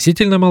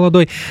 относительно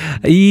молодой.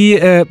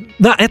 И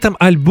на этом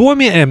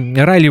альбоме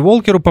Райли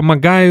Уолкеру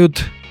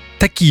помогают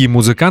такие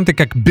музыканты,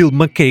 как Билл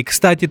Маккей,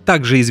 кстати,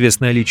 также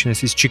известная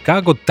личность из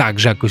Чикаго,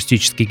 также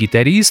акустический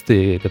гитарист,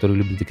 который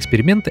любит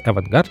эксперименты,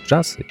 авангард,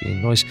 джаз и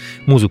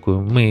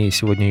нойз-музыку. Мы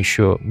сегодня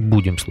еще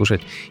будем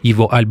слушать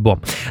его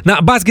альбом. На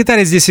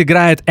бас-гитаре здесь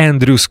играет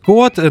Эндрю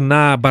Скотт,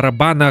 на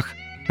барабанах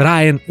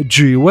Райан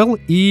Джиуэлл,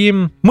 и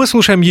мы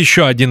слушаем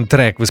еще один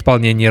трек в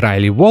исполнении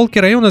Райли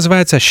Уолкера, и он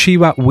называется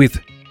 «Shiva with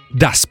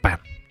Dustpan».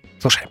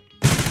 Слушаем.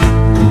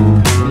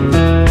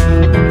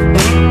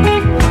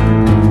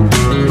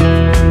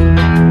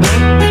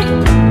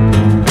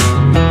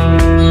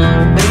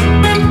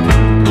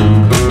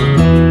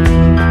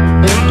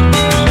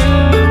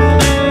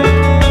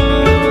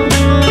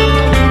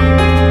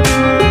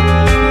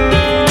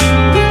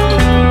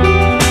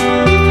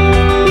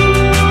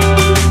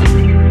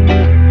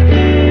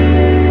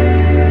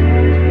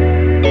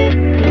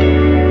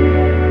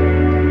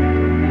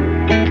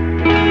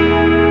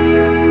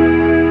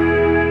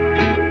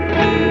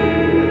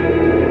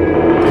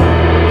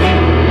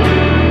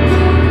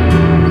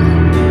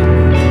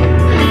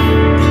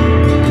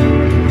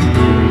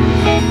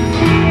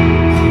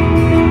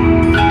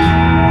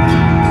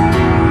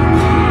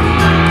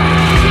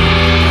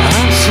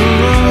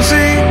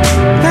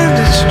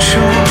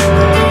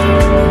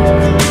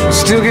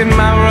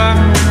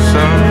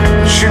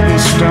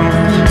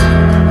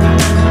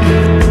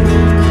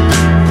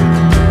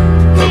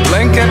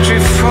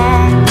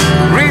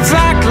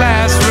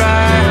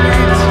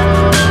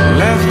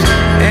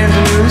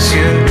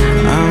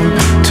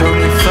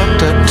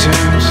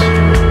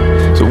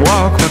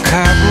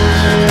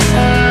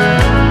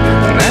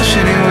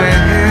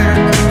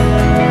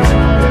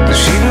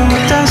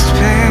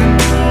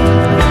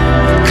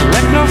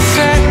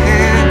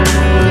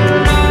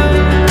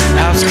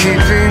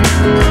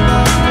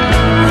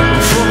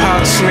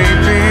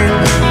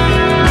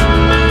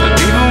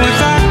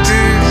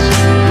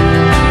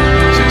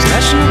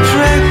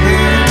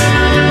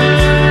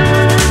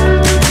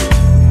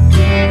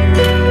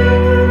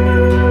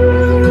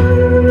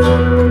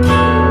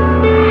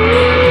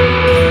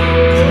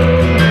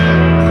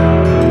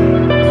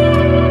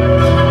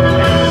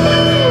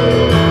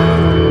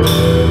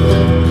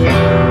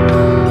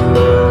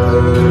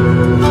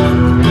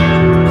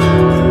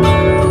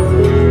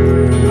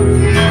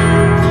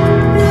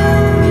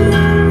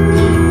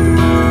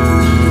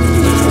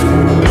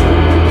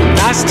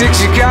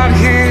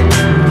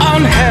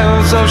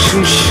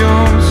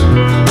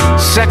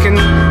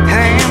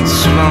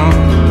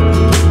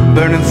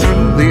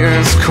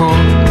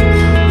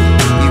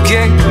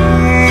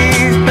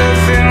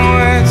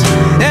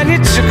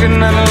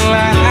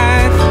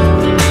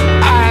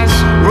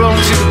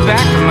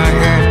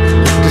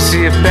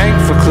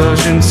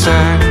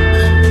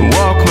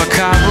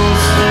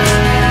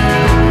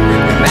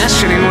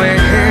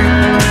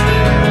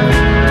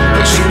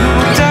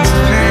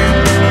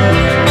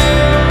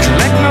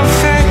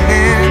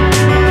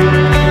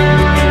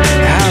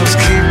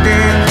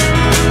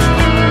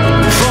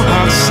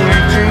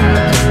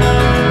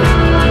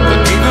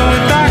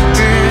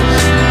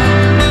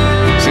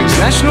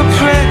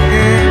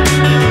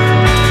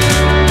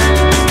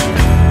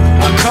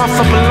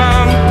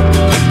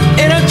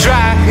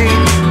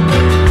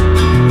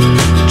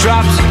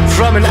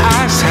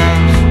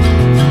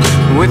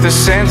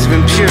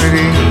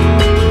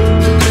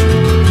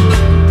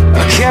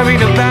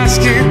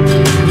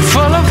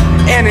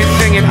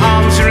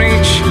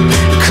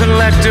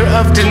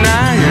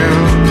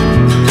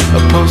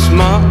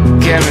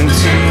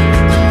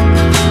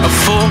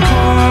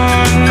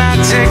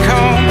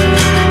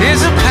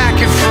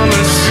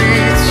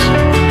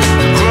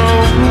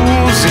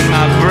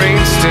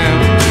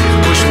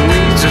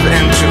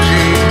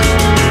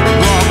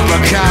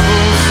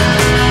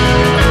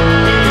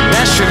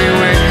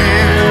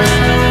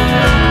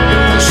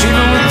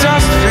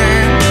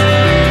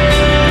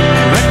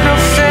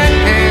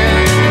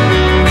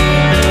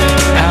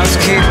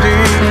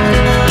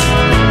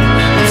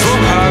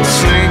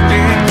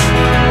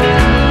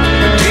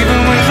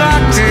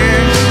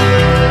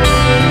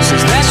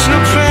 National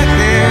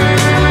prayer.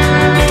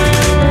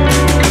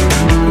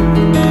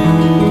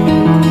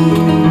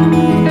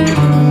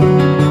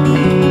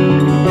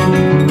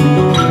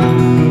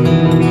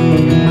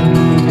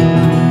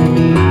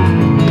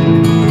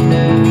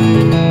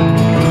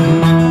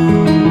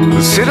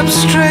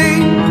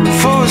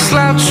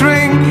 slouch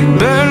ring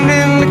burned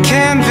in the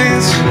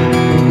canvas,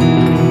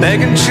 beg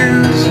and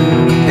choose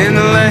in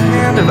the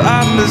land of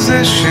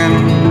opposition.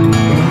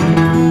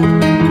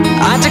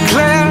 I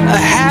declare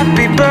a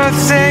happy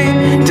birthday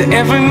to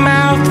every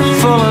mouth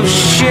full of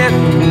shit,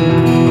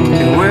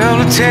 and wheel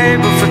a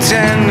table for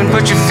 10 and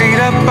put your feet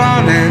up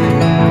on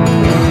it.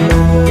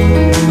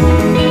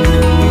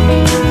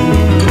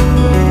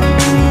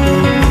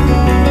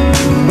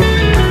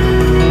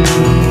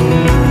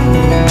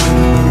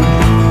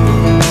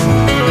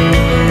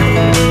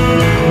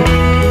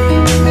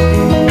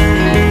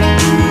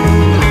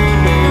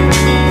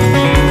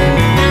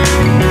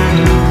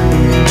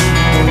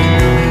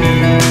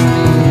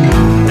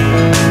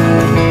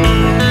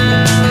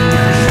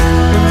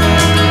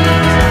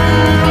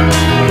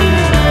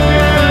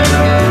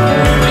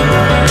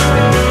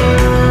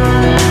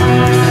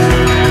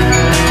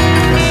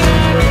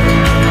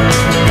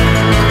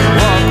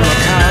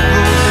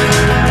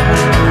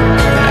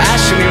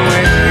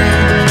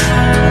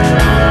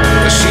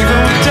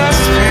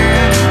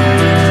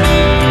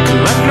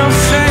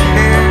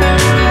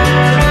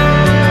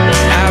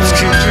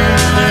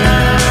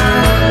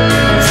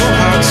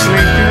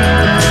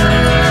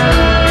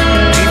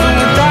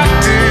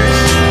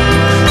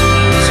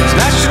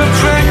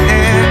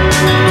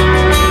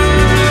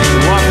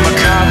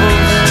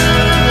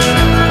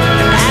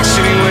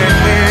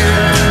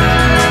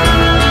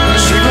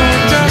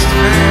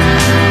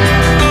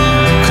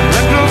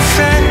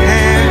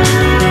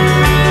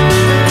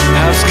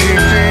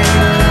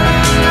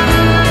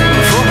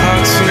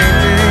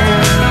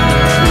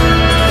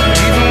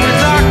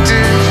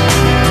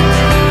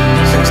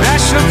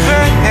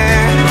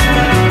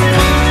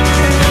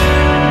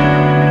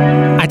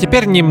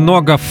 Теперь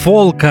немного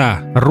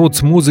фолка,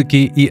 рутс-музыки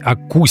и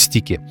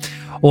акустики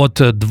от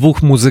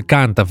двух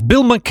музыкантов.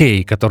 Билл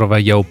Маккей, которого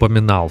я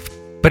упоминал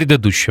в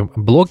предыдущем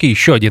блоке,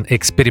 еще один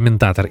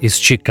экспериментатор из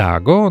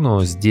Чикаго,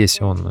 но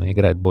здесь он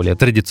играет более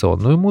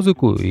традиционную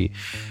музыку и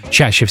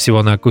чаще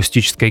всего на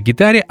акустической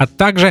гитаре, а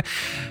также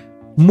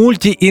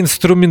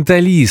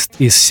мультиинструменталист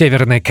из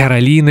Северной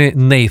Каролины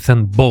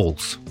Нейтан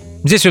Боулс.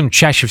 Здесь он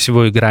чаще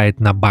всего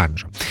играет на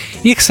банджо.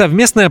 Их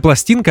совместная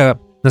пластинка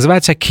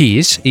называется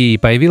Kiss, и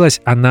появилась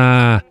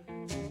она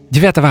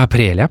 9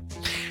 апреля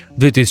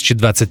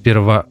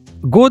 2021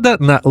 года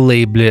на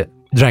лейбле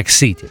Drag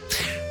City.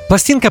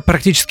 Пластинка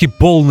практически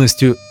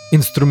полностью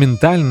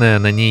инструментальная,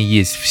 на ней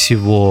есть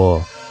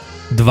всего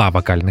 2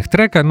 вокальных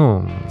трека.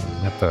 Ну,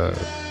 это,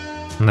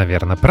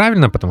 наверное,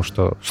 правильно, потому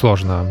что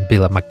сложно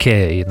Билла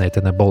Маккея и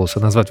Нейтана Боулса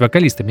назвать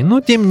вокалистами,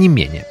 но тем не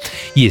менее.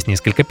 Есть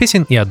несколько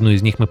песен, и одну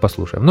из них мы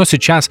послушаем. Но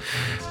сейчас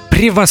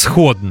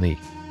превосходный,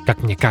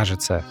 как мне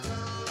кажется,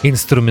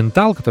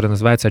 инструментал, который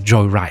называется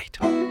Joyride.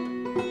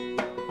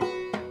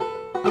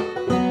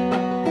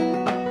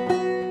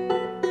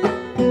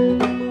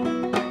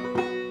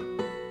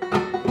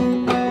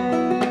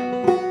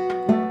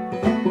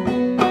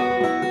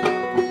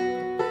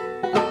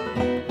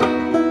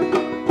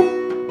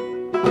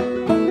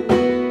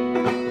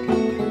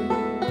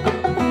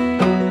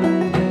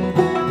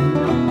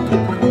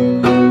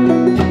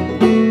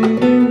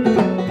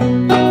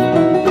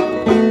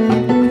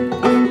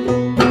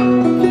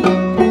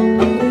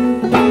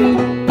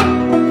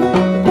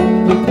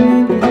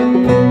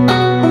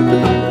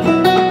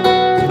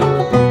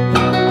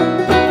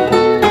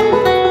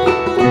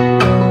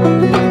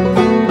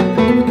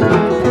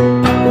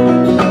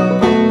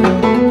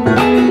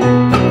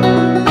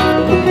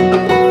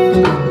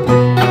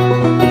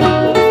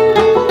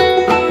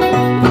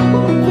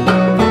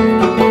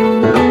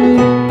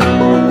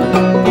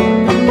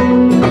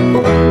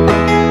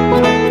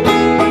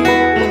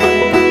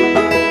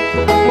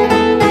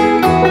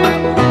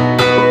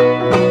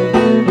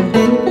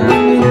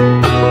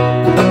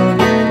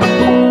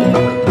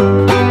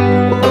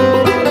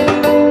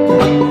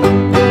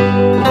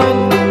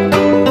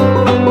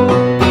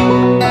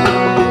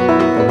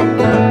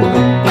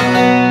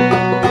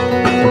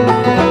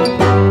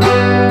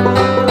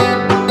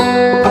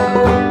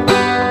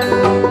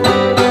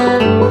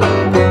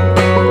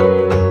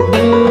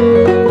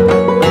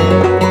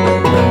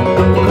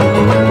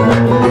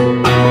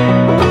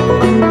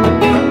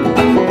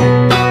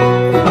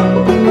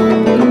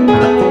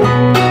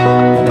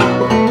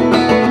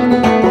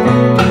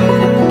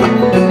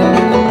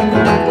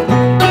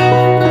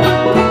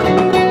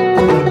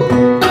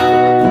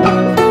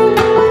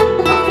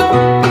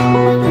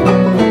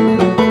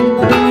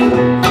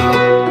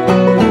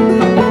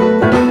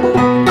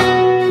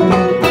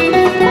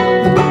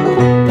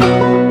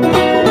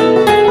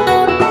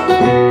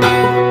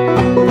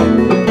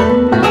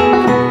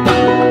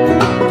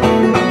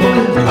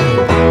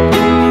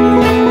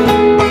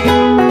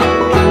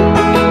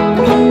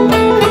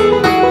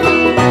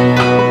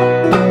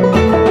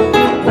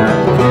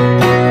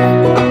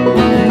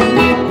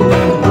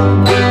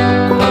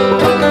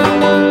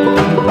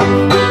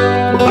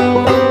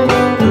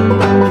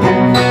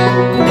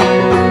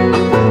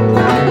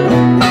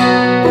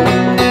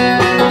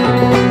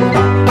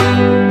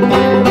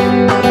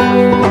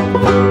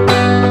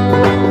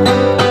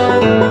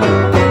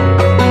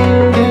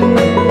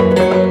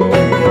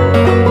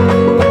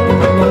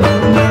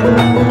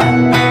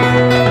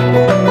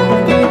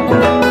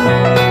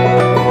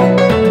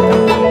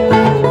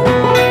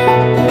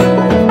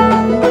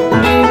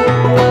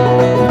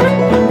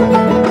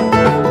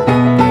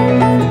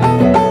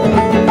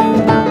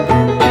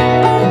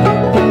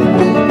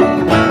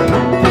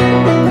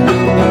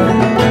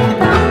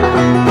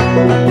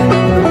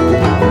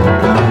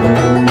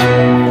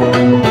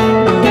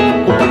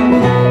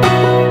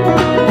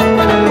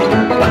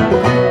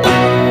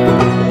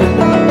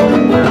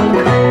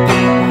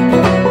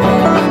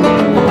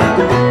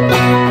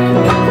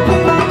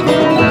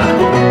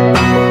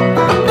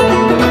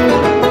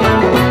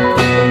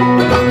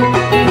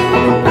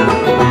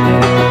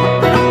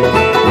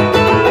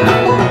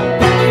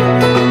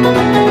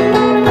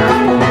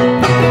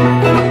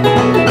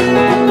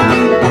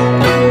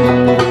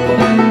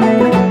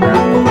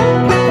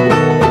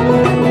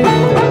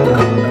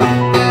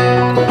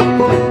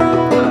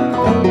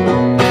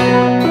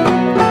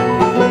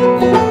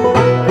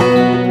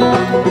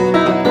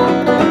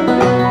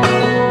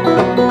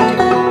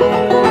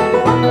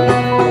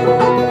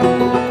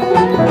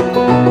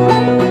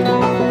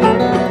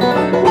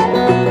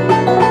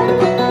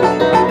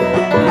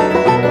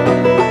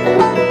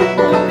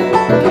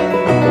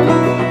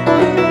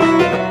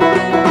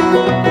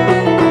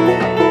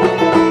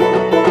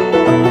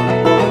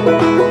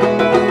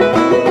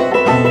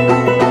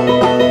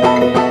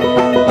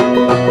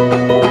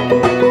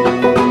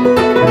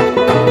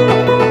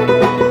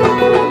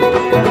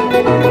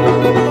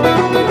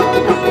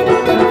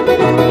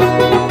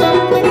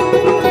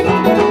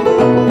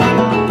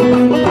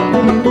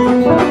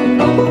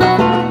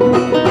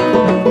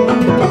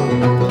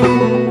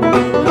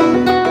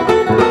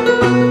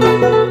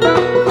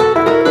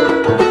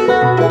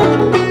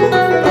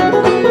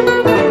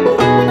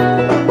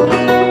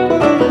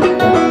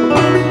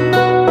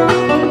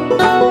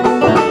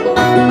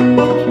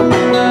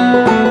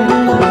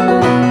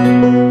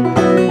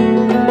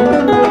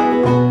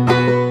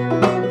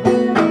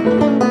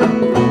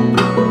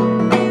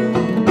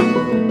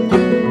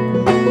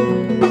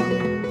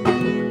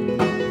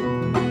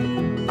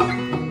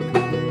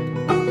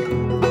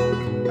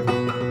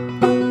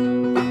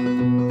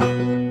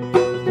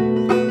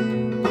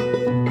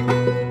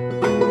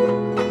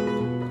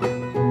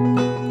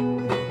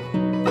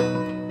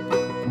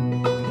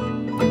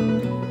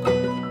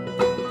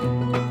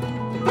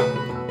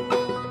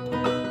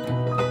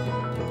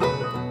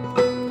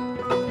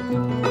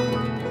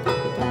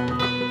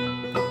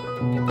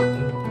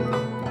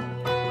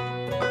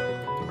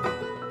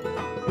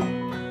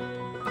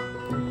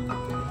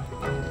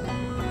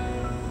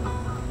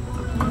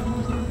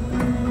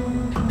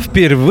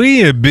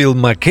 впервые Билл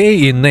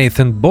Маккей и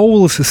Нейтан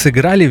Боулс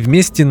сыграли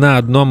вместе на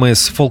одном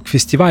из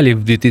фолк-фестивалей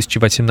в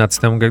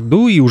 2018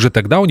 году, и уже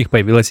тогда у них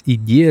появилась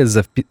идея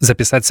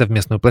записать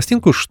совместную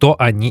пластинку, что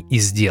они и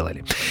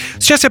сделали.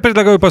 Сейчас я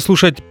предлагаю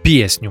послушать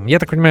песню. Я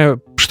так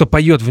понимаю, что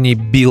поет в ней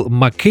Билл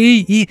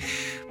Маккей, и,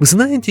 вы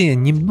знаете,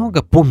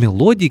 немного по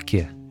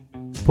мелодике,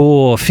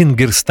 по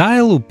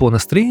фингерстайлу, по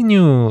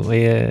настроению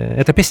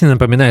эта песня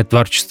напоминает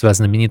творчество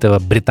знаменитого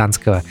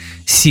британского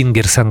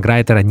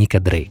сингер-санграйтера Ника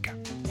Дрейка.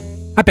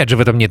 Опять же,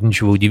 в этом нет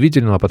ничего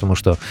удивительного, потому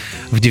что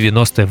в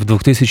 90-е, в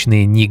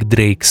 2000-е Ник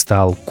Дрейк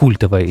стал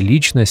культовой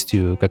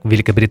личностью как в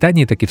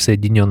Великобритании, так и в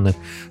Соединенных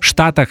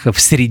Штатах, в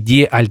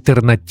среде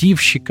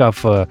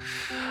альтернативщиков,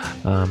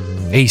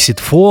 acid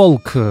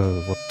folk,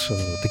 вот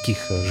таких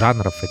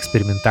жанров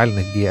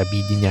экспериментальных, где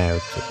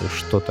объединяют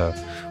что-то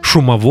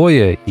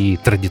шумовое и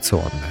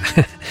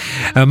традиционное.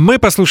 Мы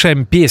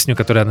послушаем песню,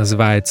 которая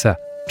называется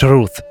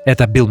 «Truth».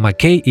 Это Билл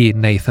Маккей и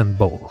Нейтан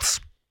Боулс.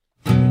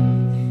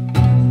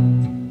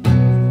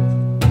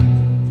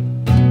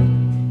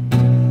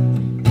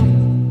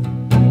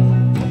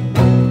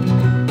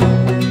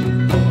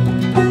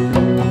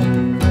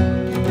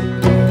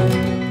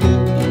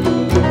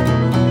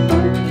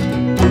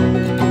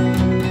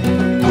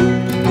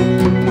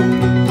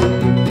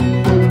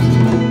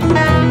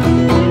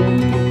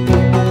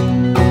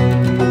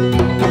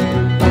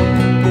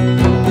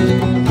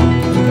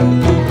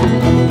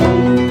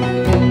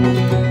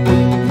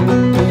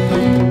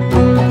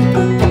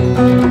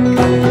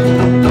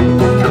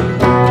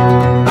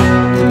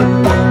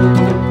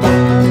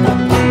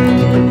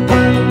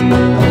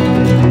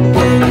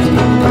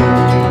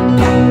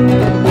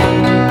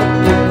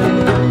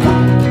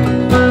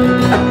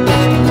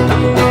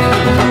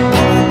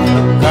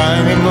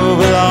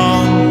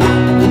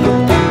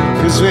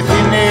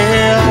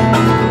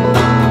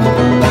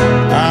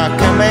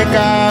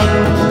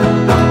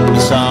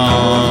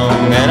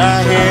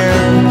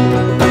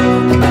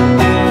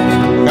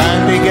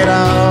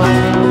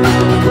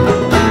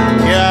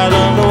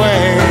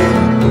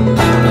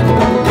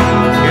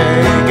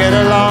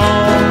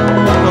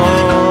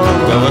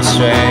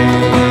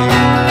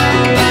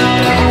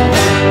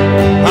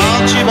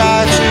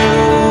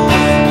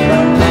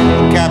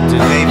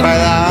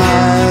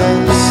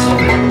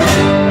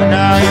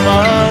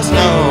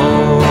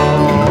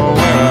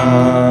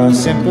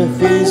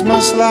 Sympathies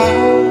must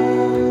lie.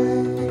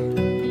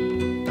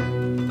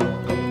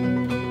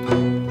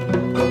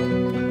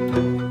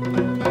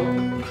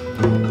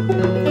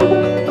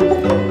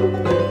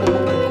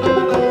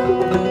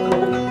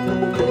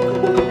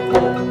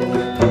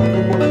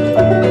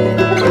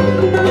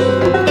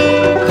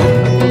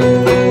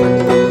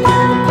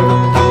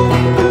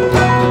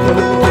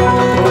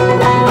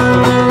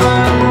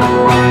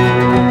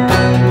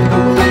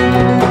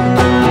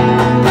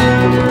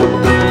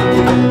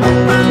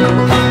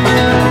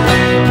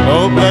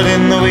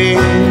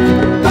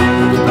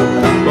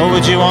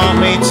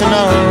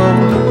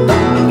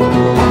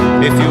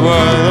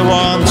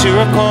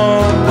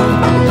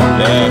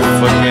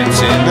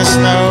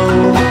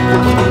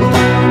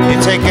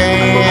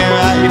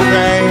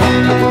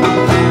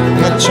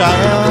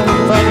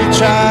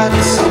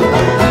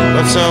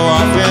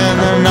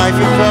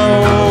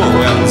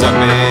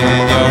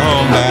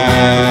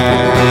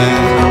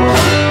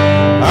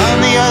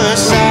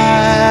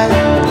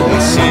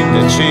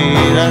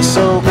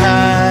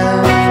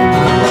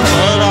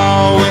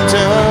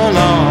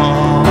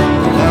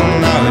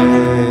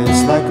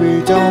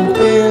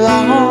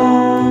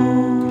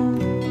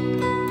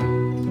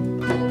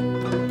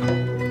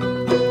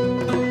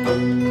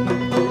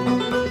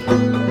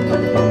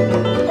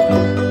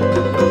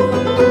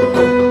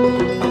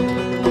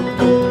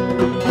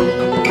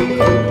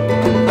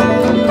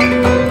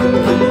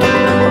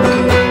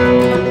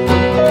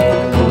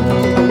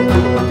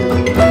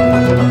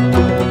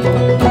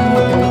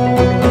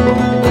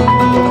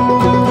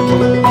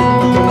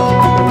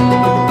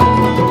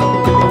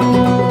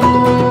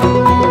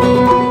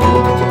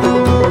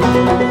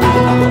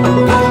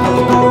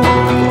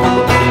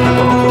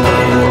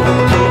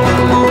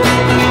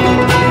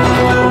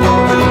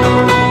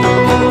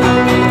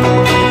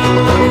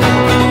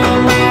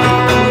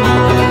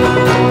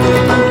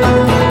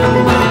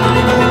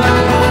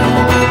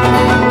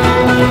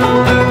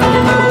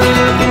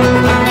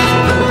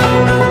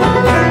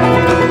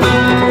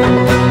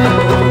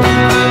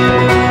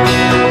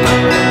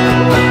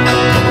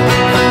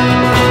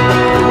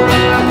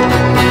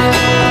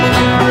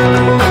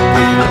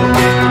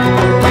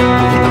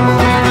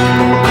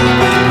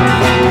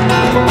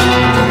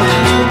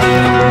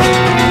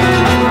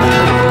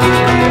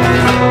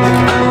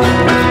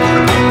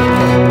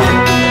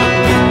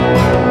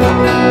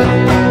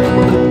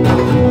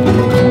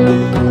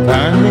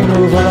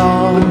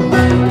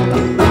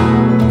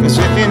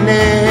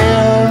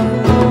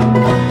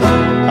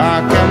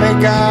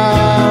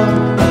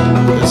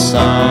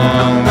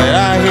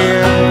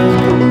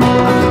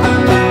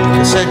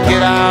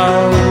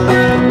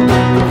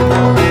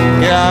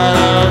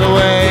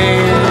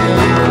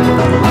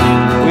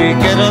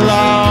 Get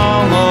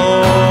along,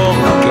 oh,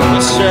 go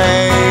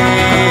astray.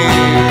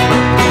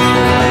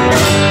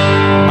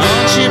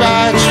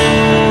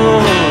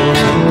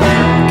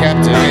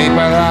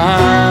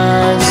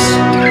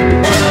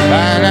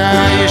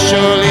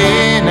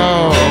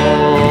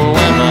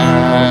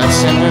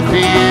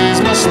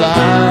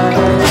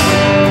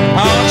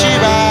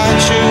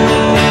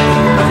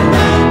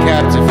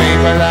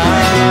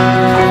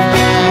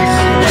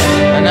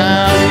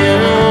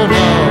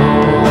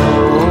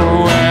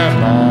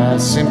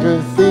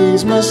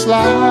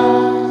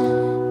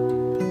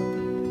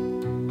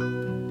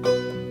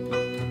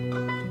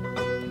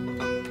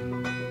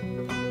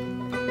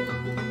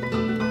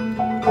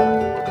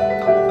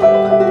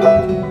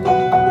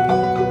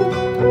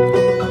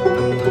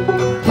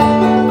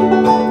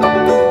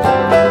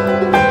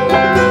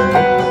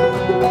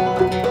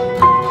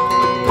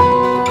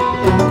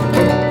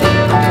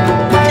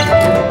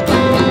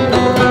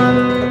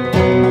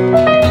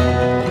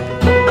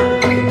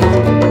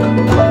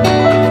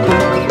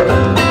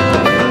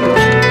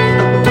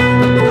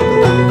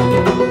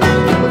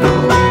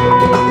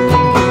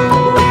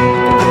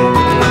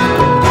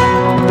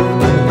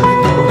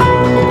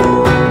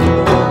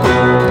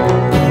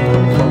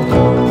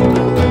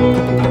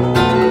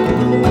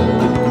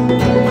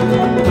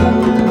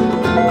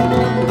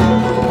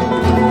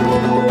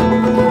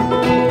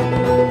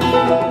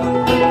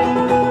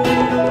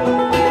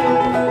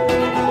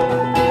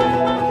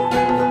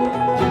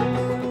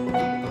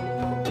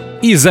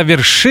 И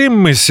завершим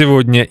мы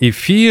сегодня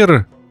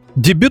эфир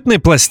дебютной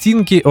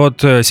пластинки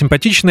от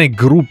симпатичной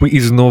группы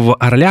из Нового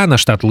Орлеана,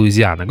 штат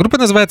Луизиана. Группа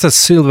называется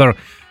Silver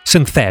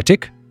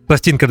Synthetic.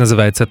 Пластинка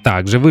называется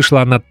также.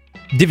 Вышла она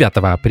 9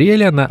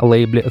 апреля на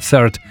лейбле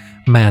Third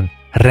Man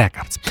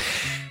Records.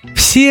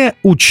 Все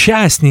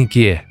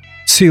участники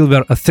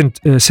Silver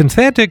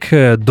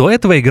Synthetic до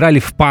этого играли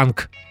в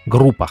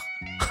панк-группах.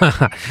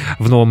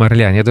 В Новом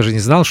Орлеане. Я даже не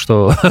знал,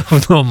 что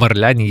в Новом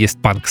Орлеане есть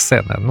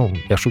панк-сцена. Ну,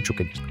 я шучу,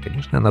 конечно.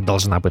 Конечно, она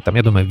должна быть там.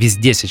 Я думаю,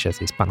 везде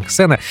сейчас есть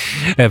панк-сцена.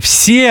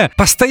 Все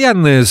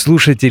постоянные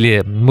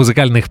слушатели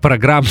музыкальных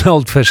программ на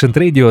Old Fashioned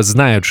Radio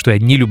знают, что я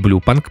не люблю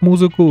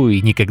панк-музыку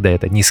и никогда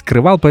это не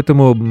скрывал.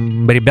 Поэтому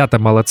ребята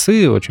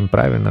молодцы, очень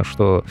правильно,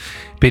 что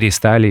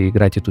перестали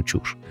играть эту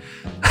чушь.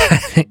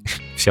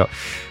 Все.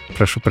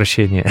 Прошу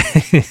прощения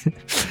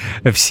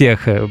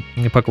всех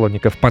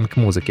поклонников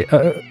панк-музыки.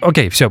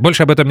 Окей, все,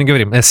 больше об этом не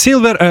говорим.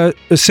 Silver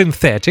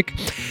Synthetic.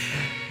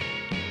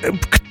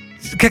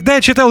 Когда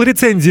я читал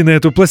рецензии на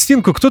эту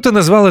пластинку, кто-то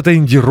назвал это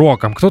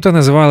инди-роком, кто-то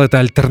назвал это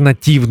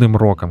альтернативным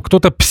роком,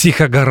 кто-то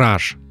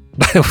психодгараж.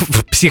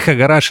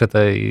 Психодгараж —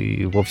 это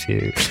и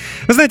вовсе...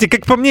 Знаете,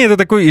 как по мне, это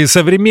такой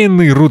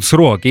современный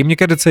рутс-рок. И мне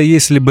кажется,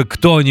 если бы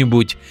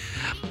кто-нибудь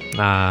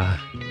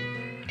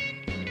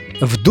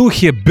в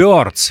духе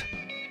Birds,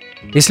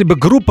 если бы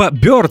группа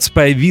Birds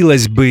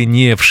появилась бы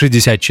не в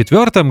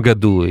 1964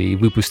 году и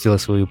выпустила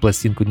свою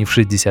пластинку не в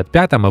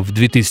 1965, а в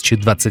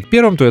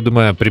 2021, то, я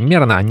думаю,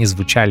 примерно они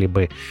звучали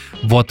бы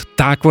вот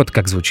так вот,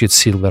 как звучит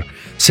Silver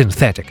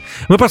Synthetic.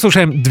 Мы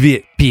послушаем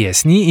две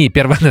песни, и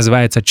первая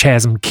называется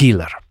Chasm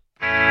Killer.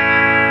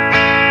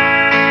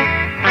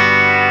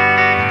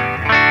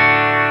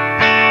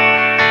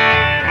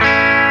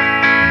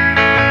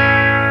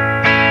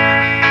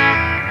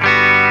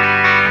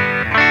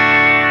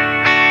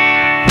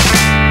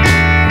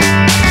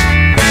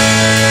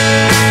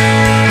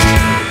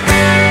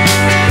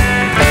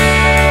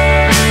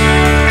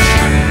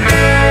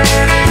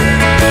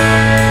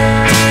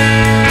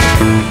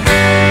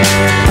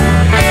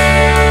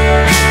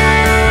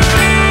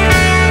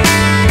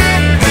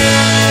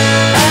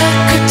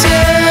 I could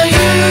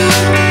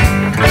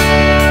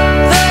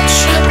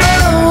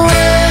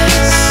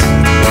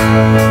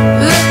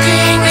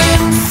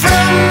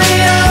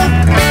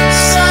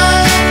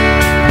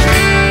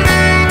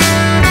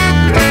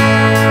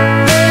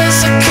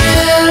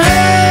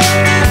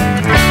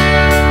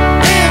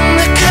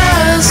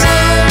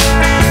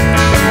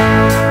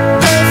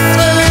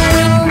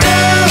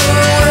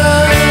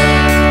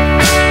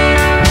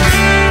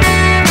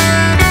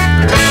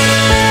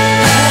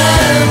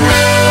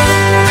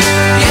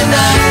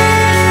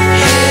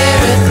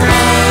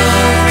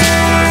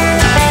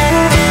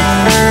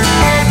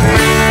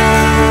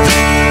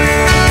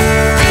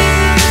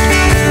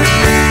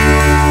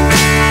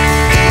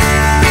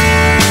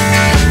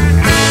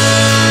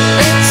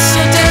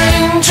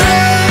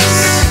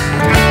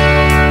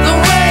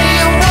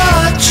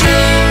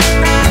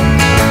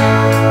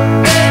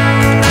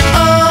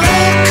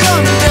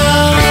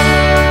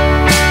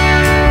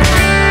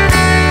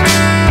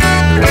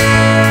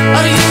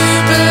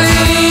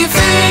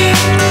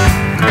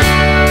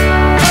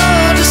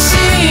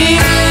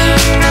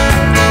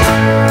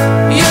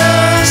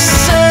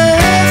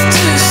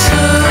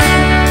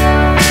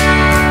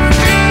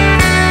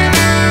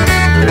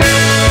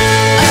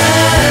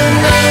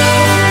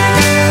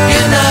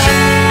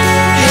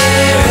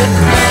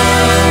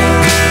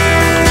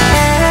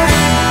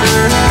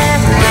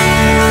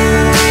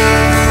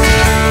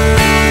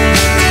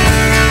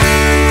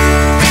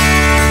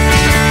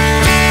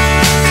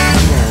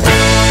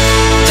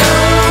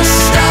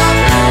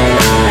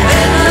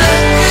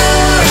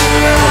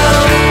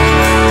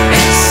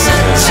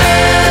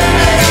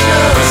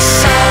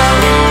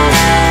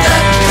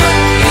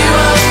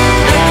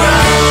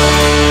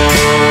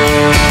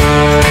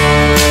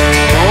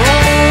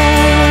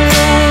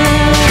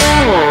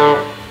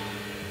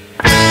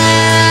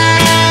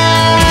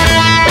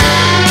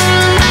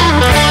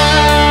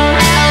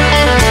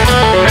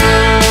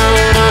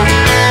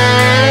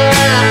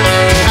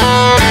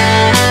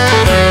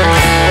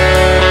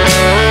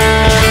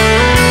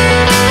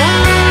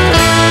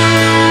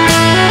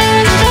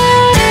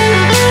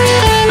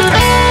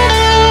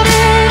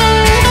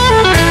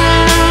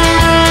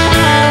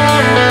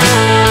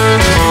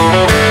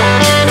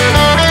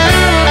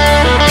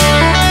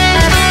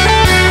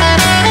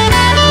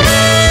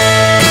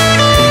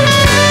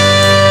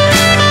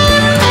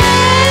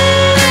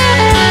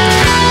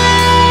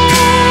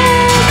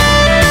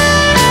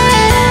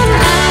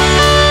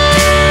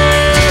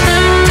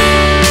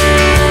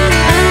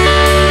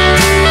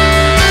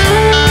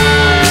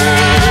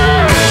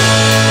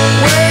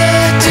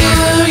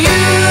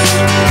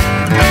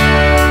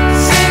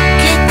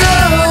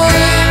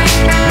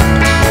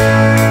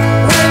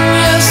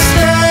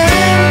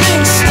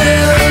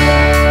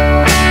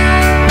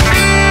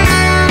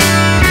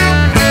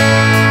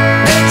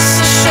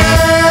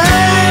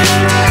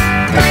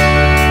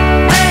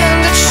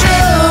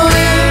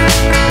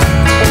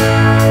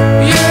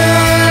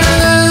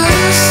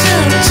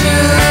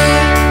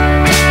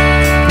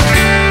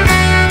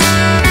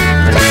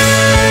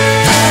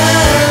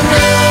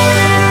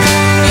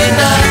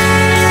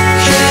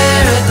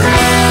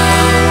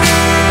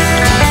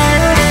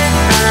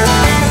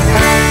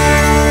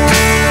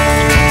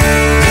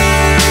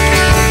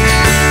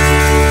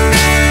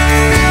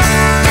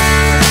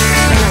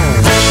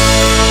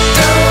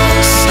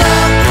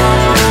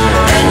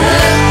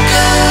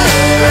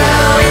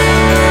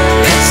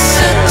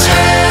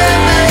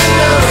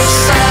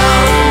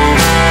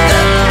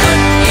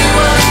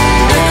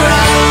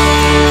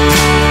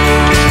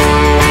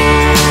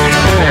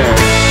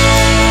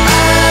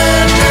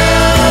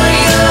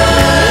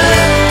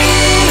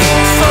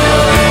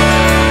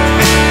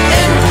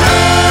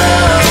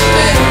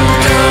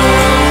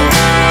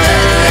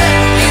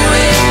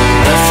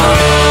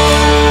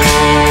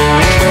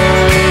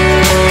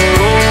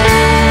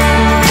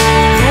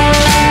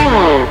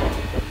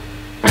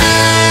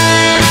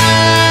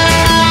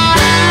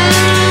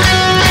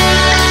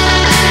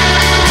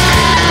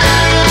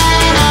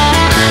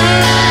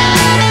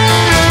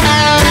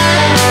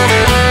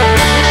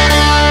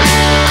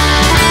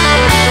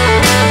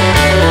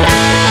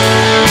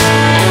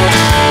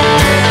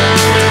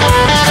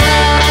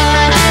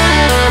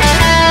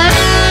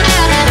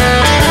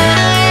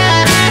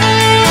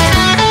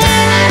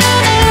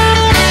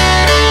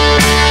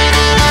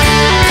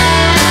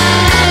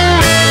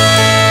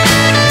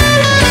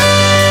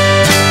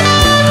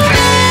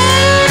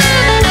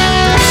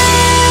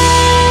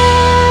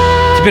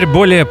теперь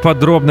более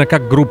подробно,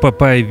 как группа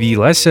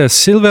появилась.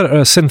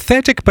 Silver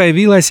Synthetic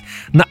появилась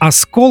на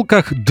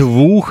осколках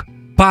двух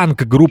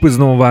панк-групп из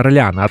Нового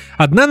Орлеана.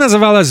 Одна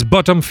называлась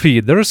Bottom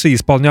Feeders и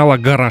исполняла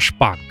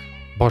гараж-панк.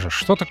 Боже,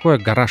 что такое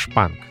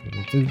гараж-панк?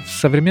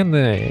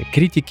 Современные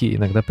критики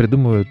иногда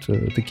придумывают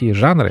такие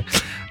жанры.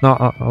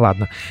 Но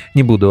ладно,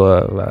 не буду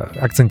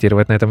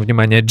акцентировать на этом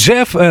внимание.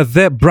 Jeff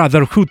The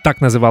Brotherhood,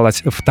 так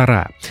называлась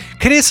вторая.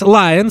 Крис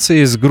Лайонс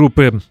из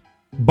группы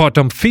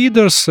Bottom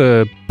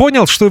Feeders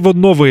понял, что его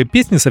новые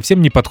песни совсем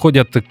не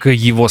подходят к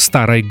его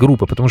старой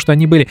группе, потому что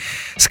они были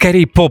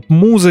скорее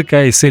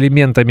поп-музыкой с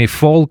элементами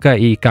фолка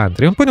и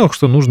кантри. Он понял,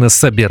 что нужно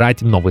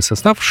собирать новый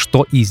состав,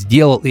 что и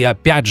сделал. И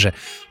опять же,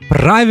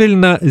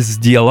 правильно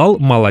сделал,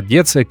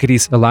 молодец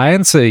Крис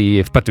Лайонс.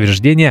 И в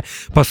подтверждение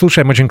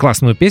послушаем очень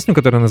классную песню,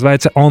 которая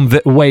называется On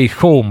the Way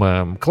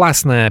Home.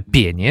 Классное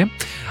пение,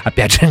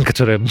 опять же,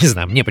 которое, не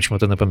знаю, мне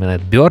почему-то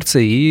напоминает Бёрдс,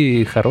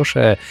 и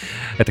хорошая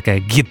такая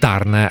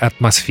гитарная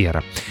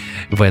атмосфера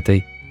в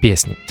этой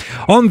песни.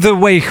 On the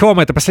Way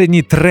Home — это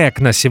последний трек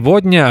на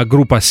сегодня.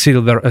 Группа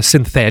Silver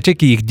Synthetic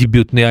и их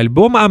дебютный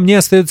альбом. А мне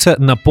остается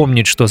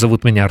напомнить, что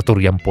зовут меня Артур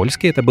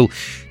Ямпольский. Это был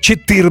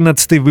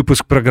 14-й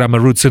выпуск программы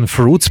Roots and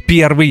Fruits.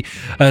 Первый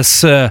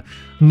с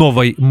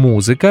новой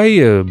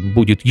музыкой.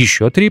 Будет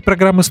еще 3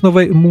 программы с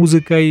новой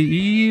музыкой.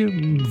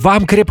 И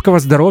вам крепкого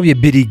здоровья.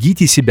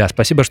 Берегите себя.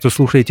 Спасибо, что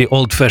слушаете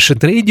Old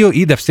Fashioned Radio.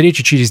 И до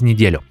встречи через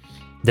неделю.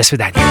 До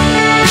свидания.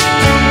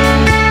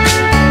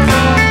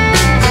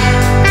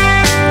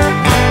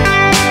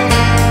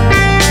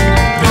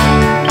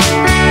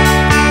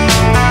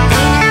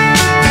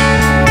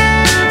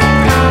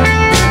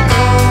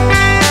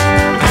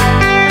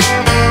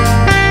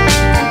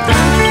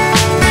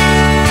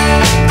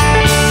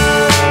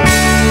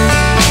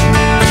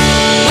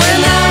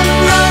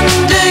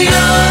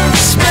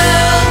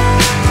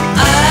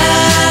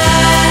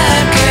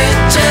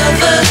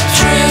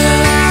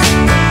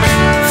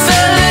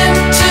 Fell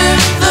into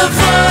the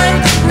void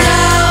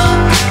now.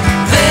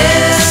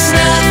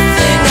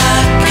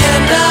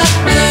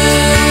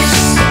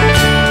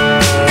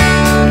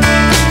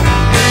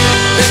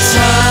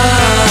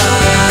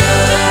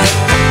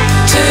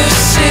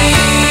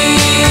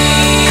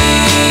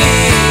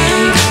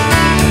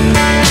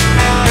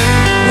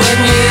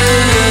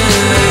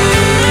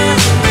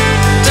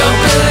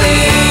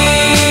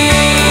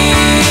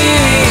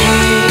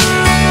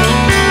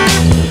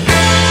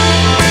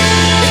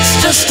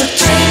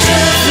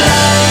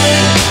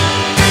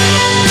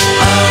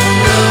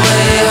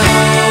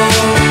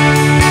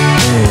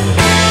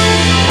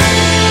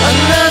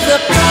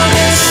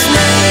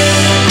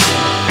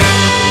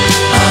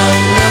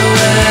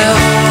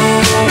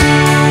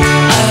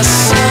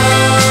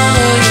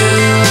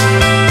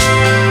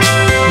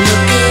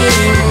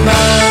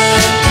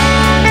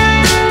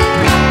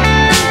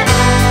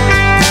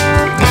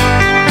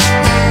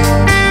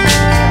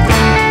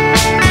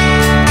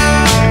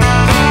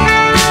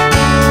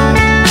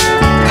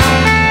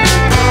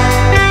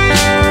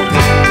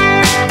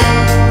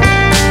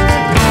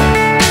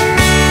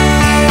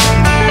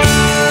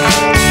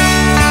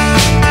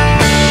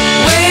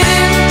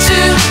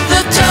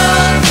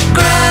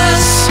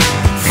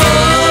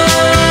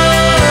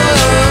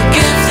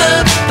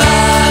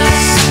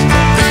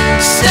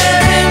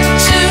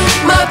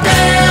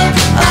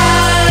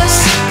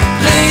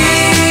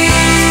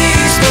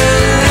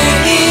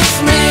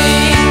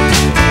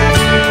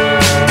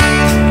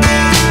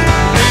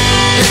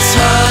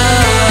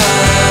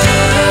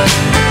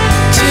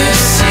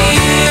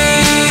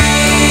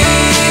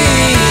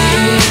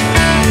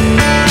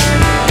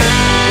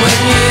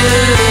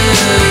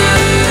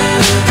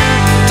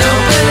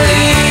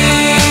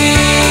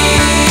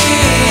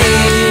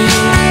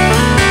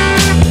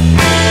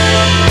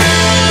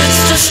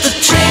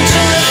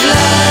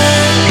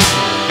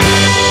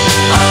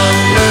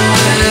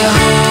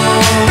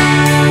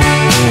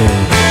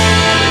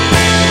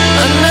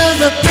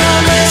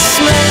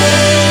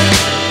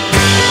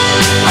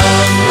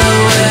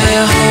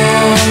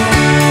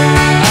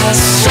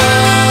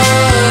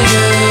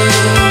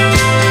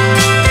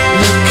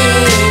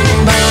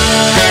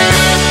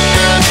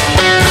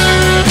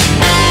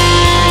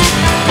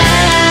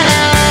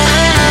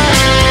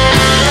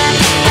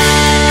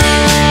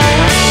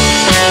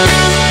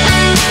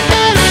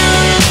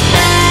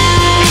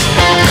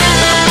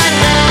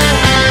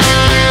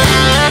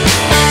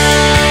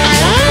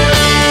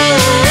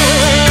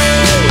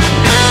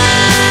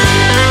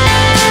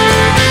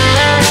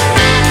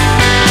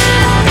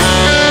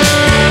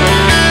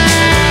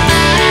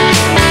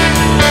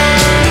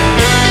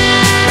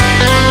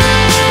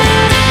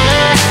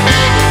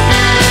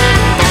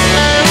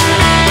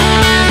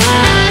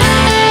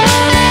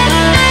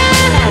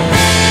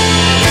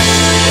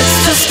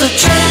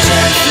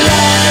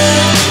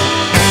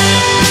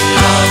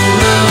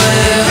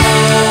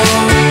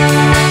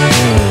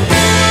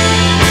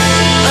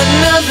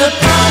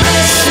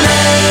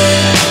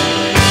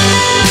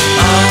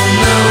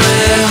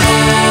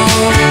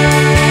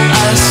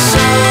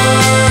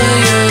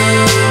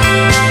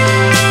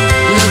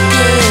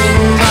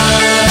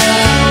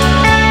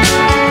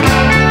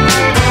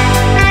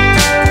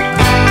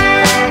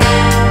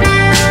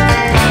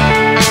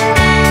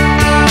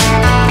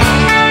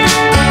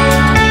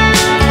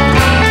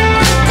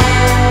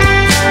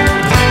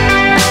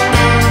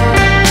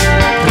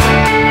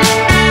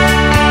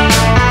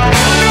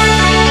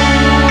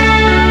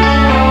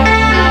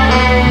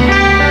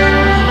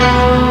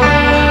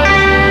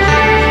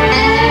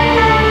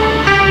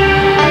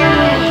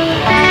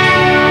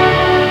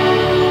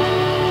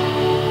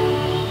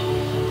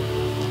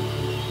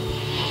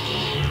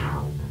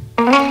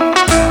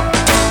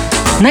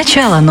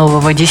 Начало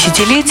нового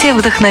десятилетия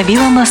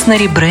вдохновило нас на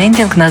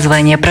ребрендинг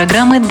названия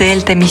программы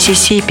 «Дельта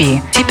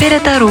Миссисипи». Теперь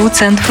это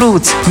Roots and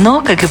Fruits, но,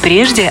 как и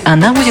прежде,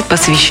 она будет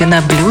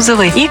посвящена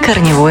блюзовой и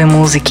корневой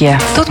музыке.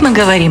 Тут мы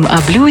говорим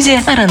о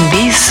блюзе,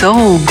 R&B,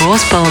 соул,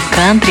 госпел,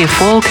 кантри,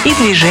 фолк и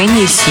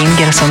движении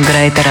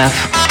сингер-сонграйтеров.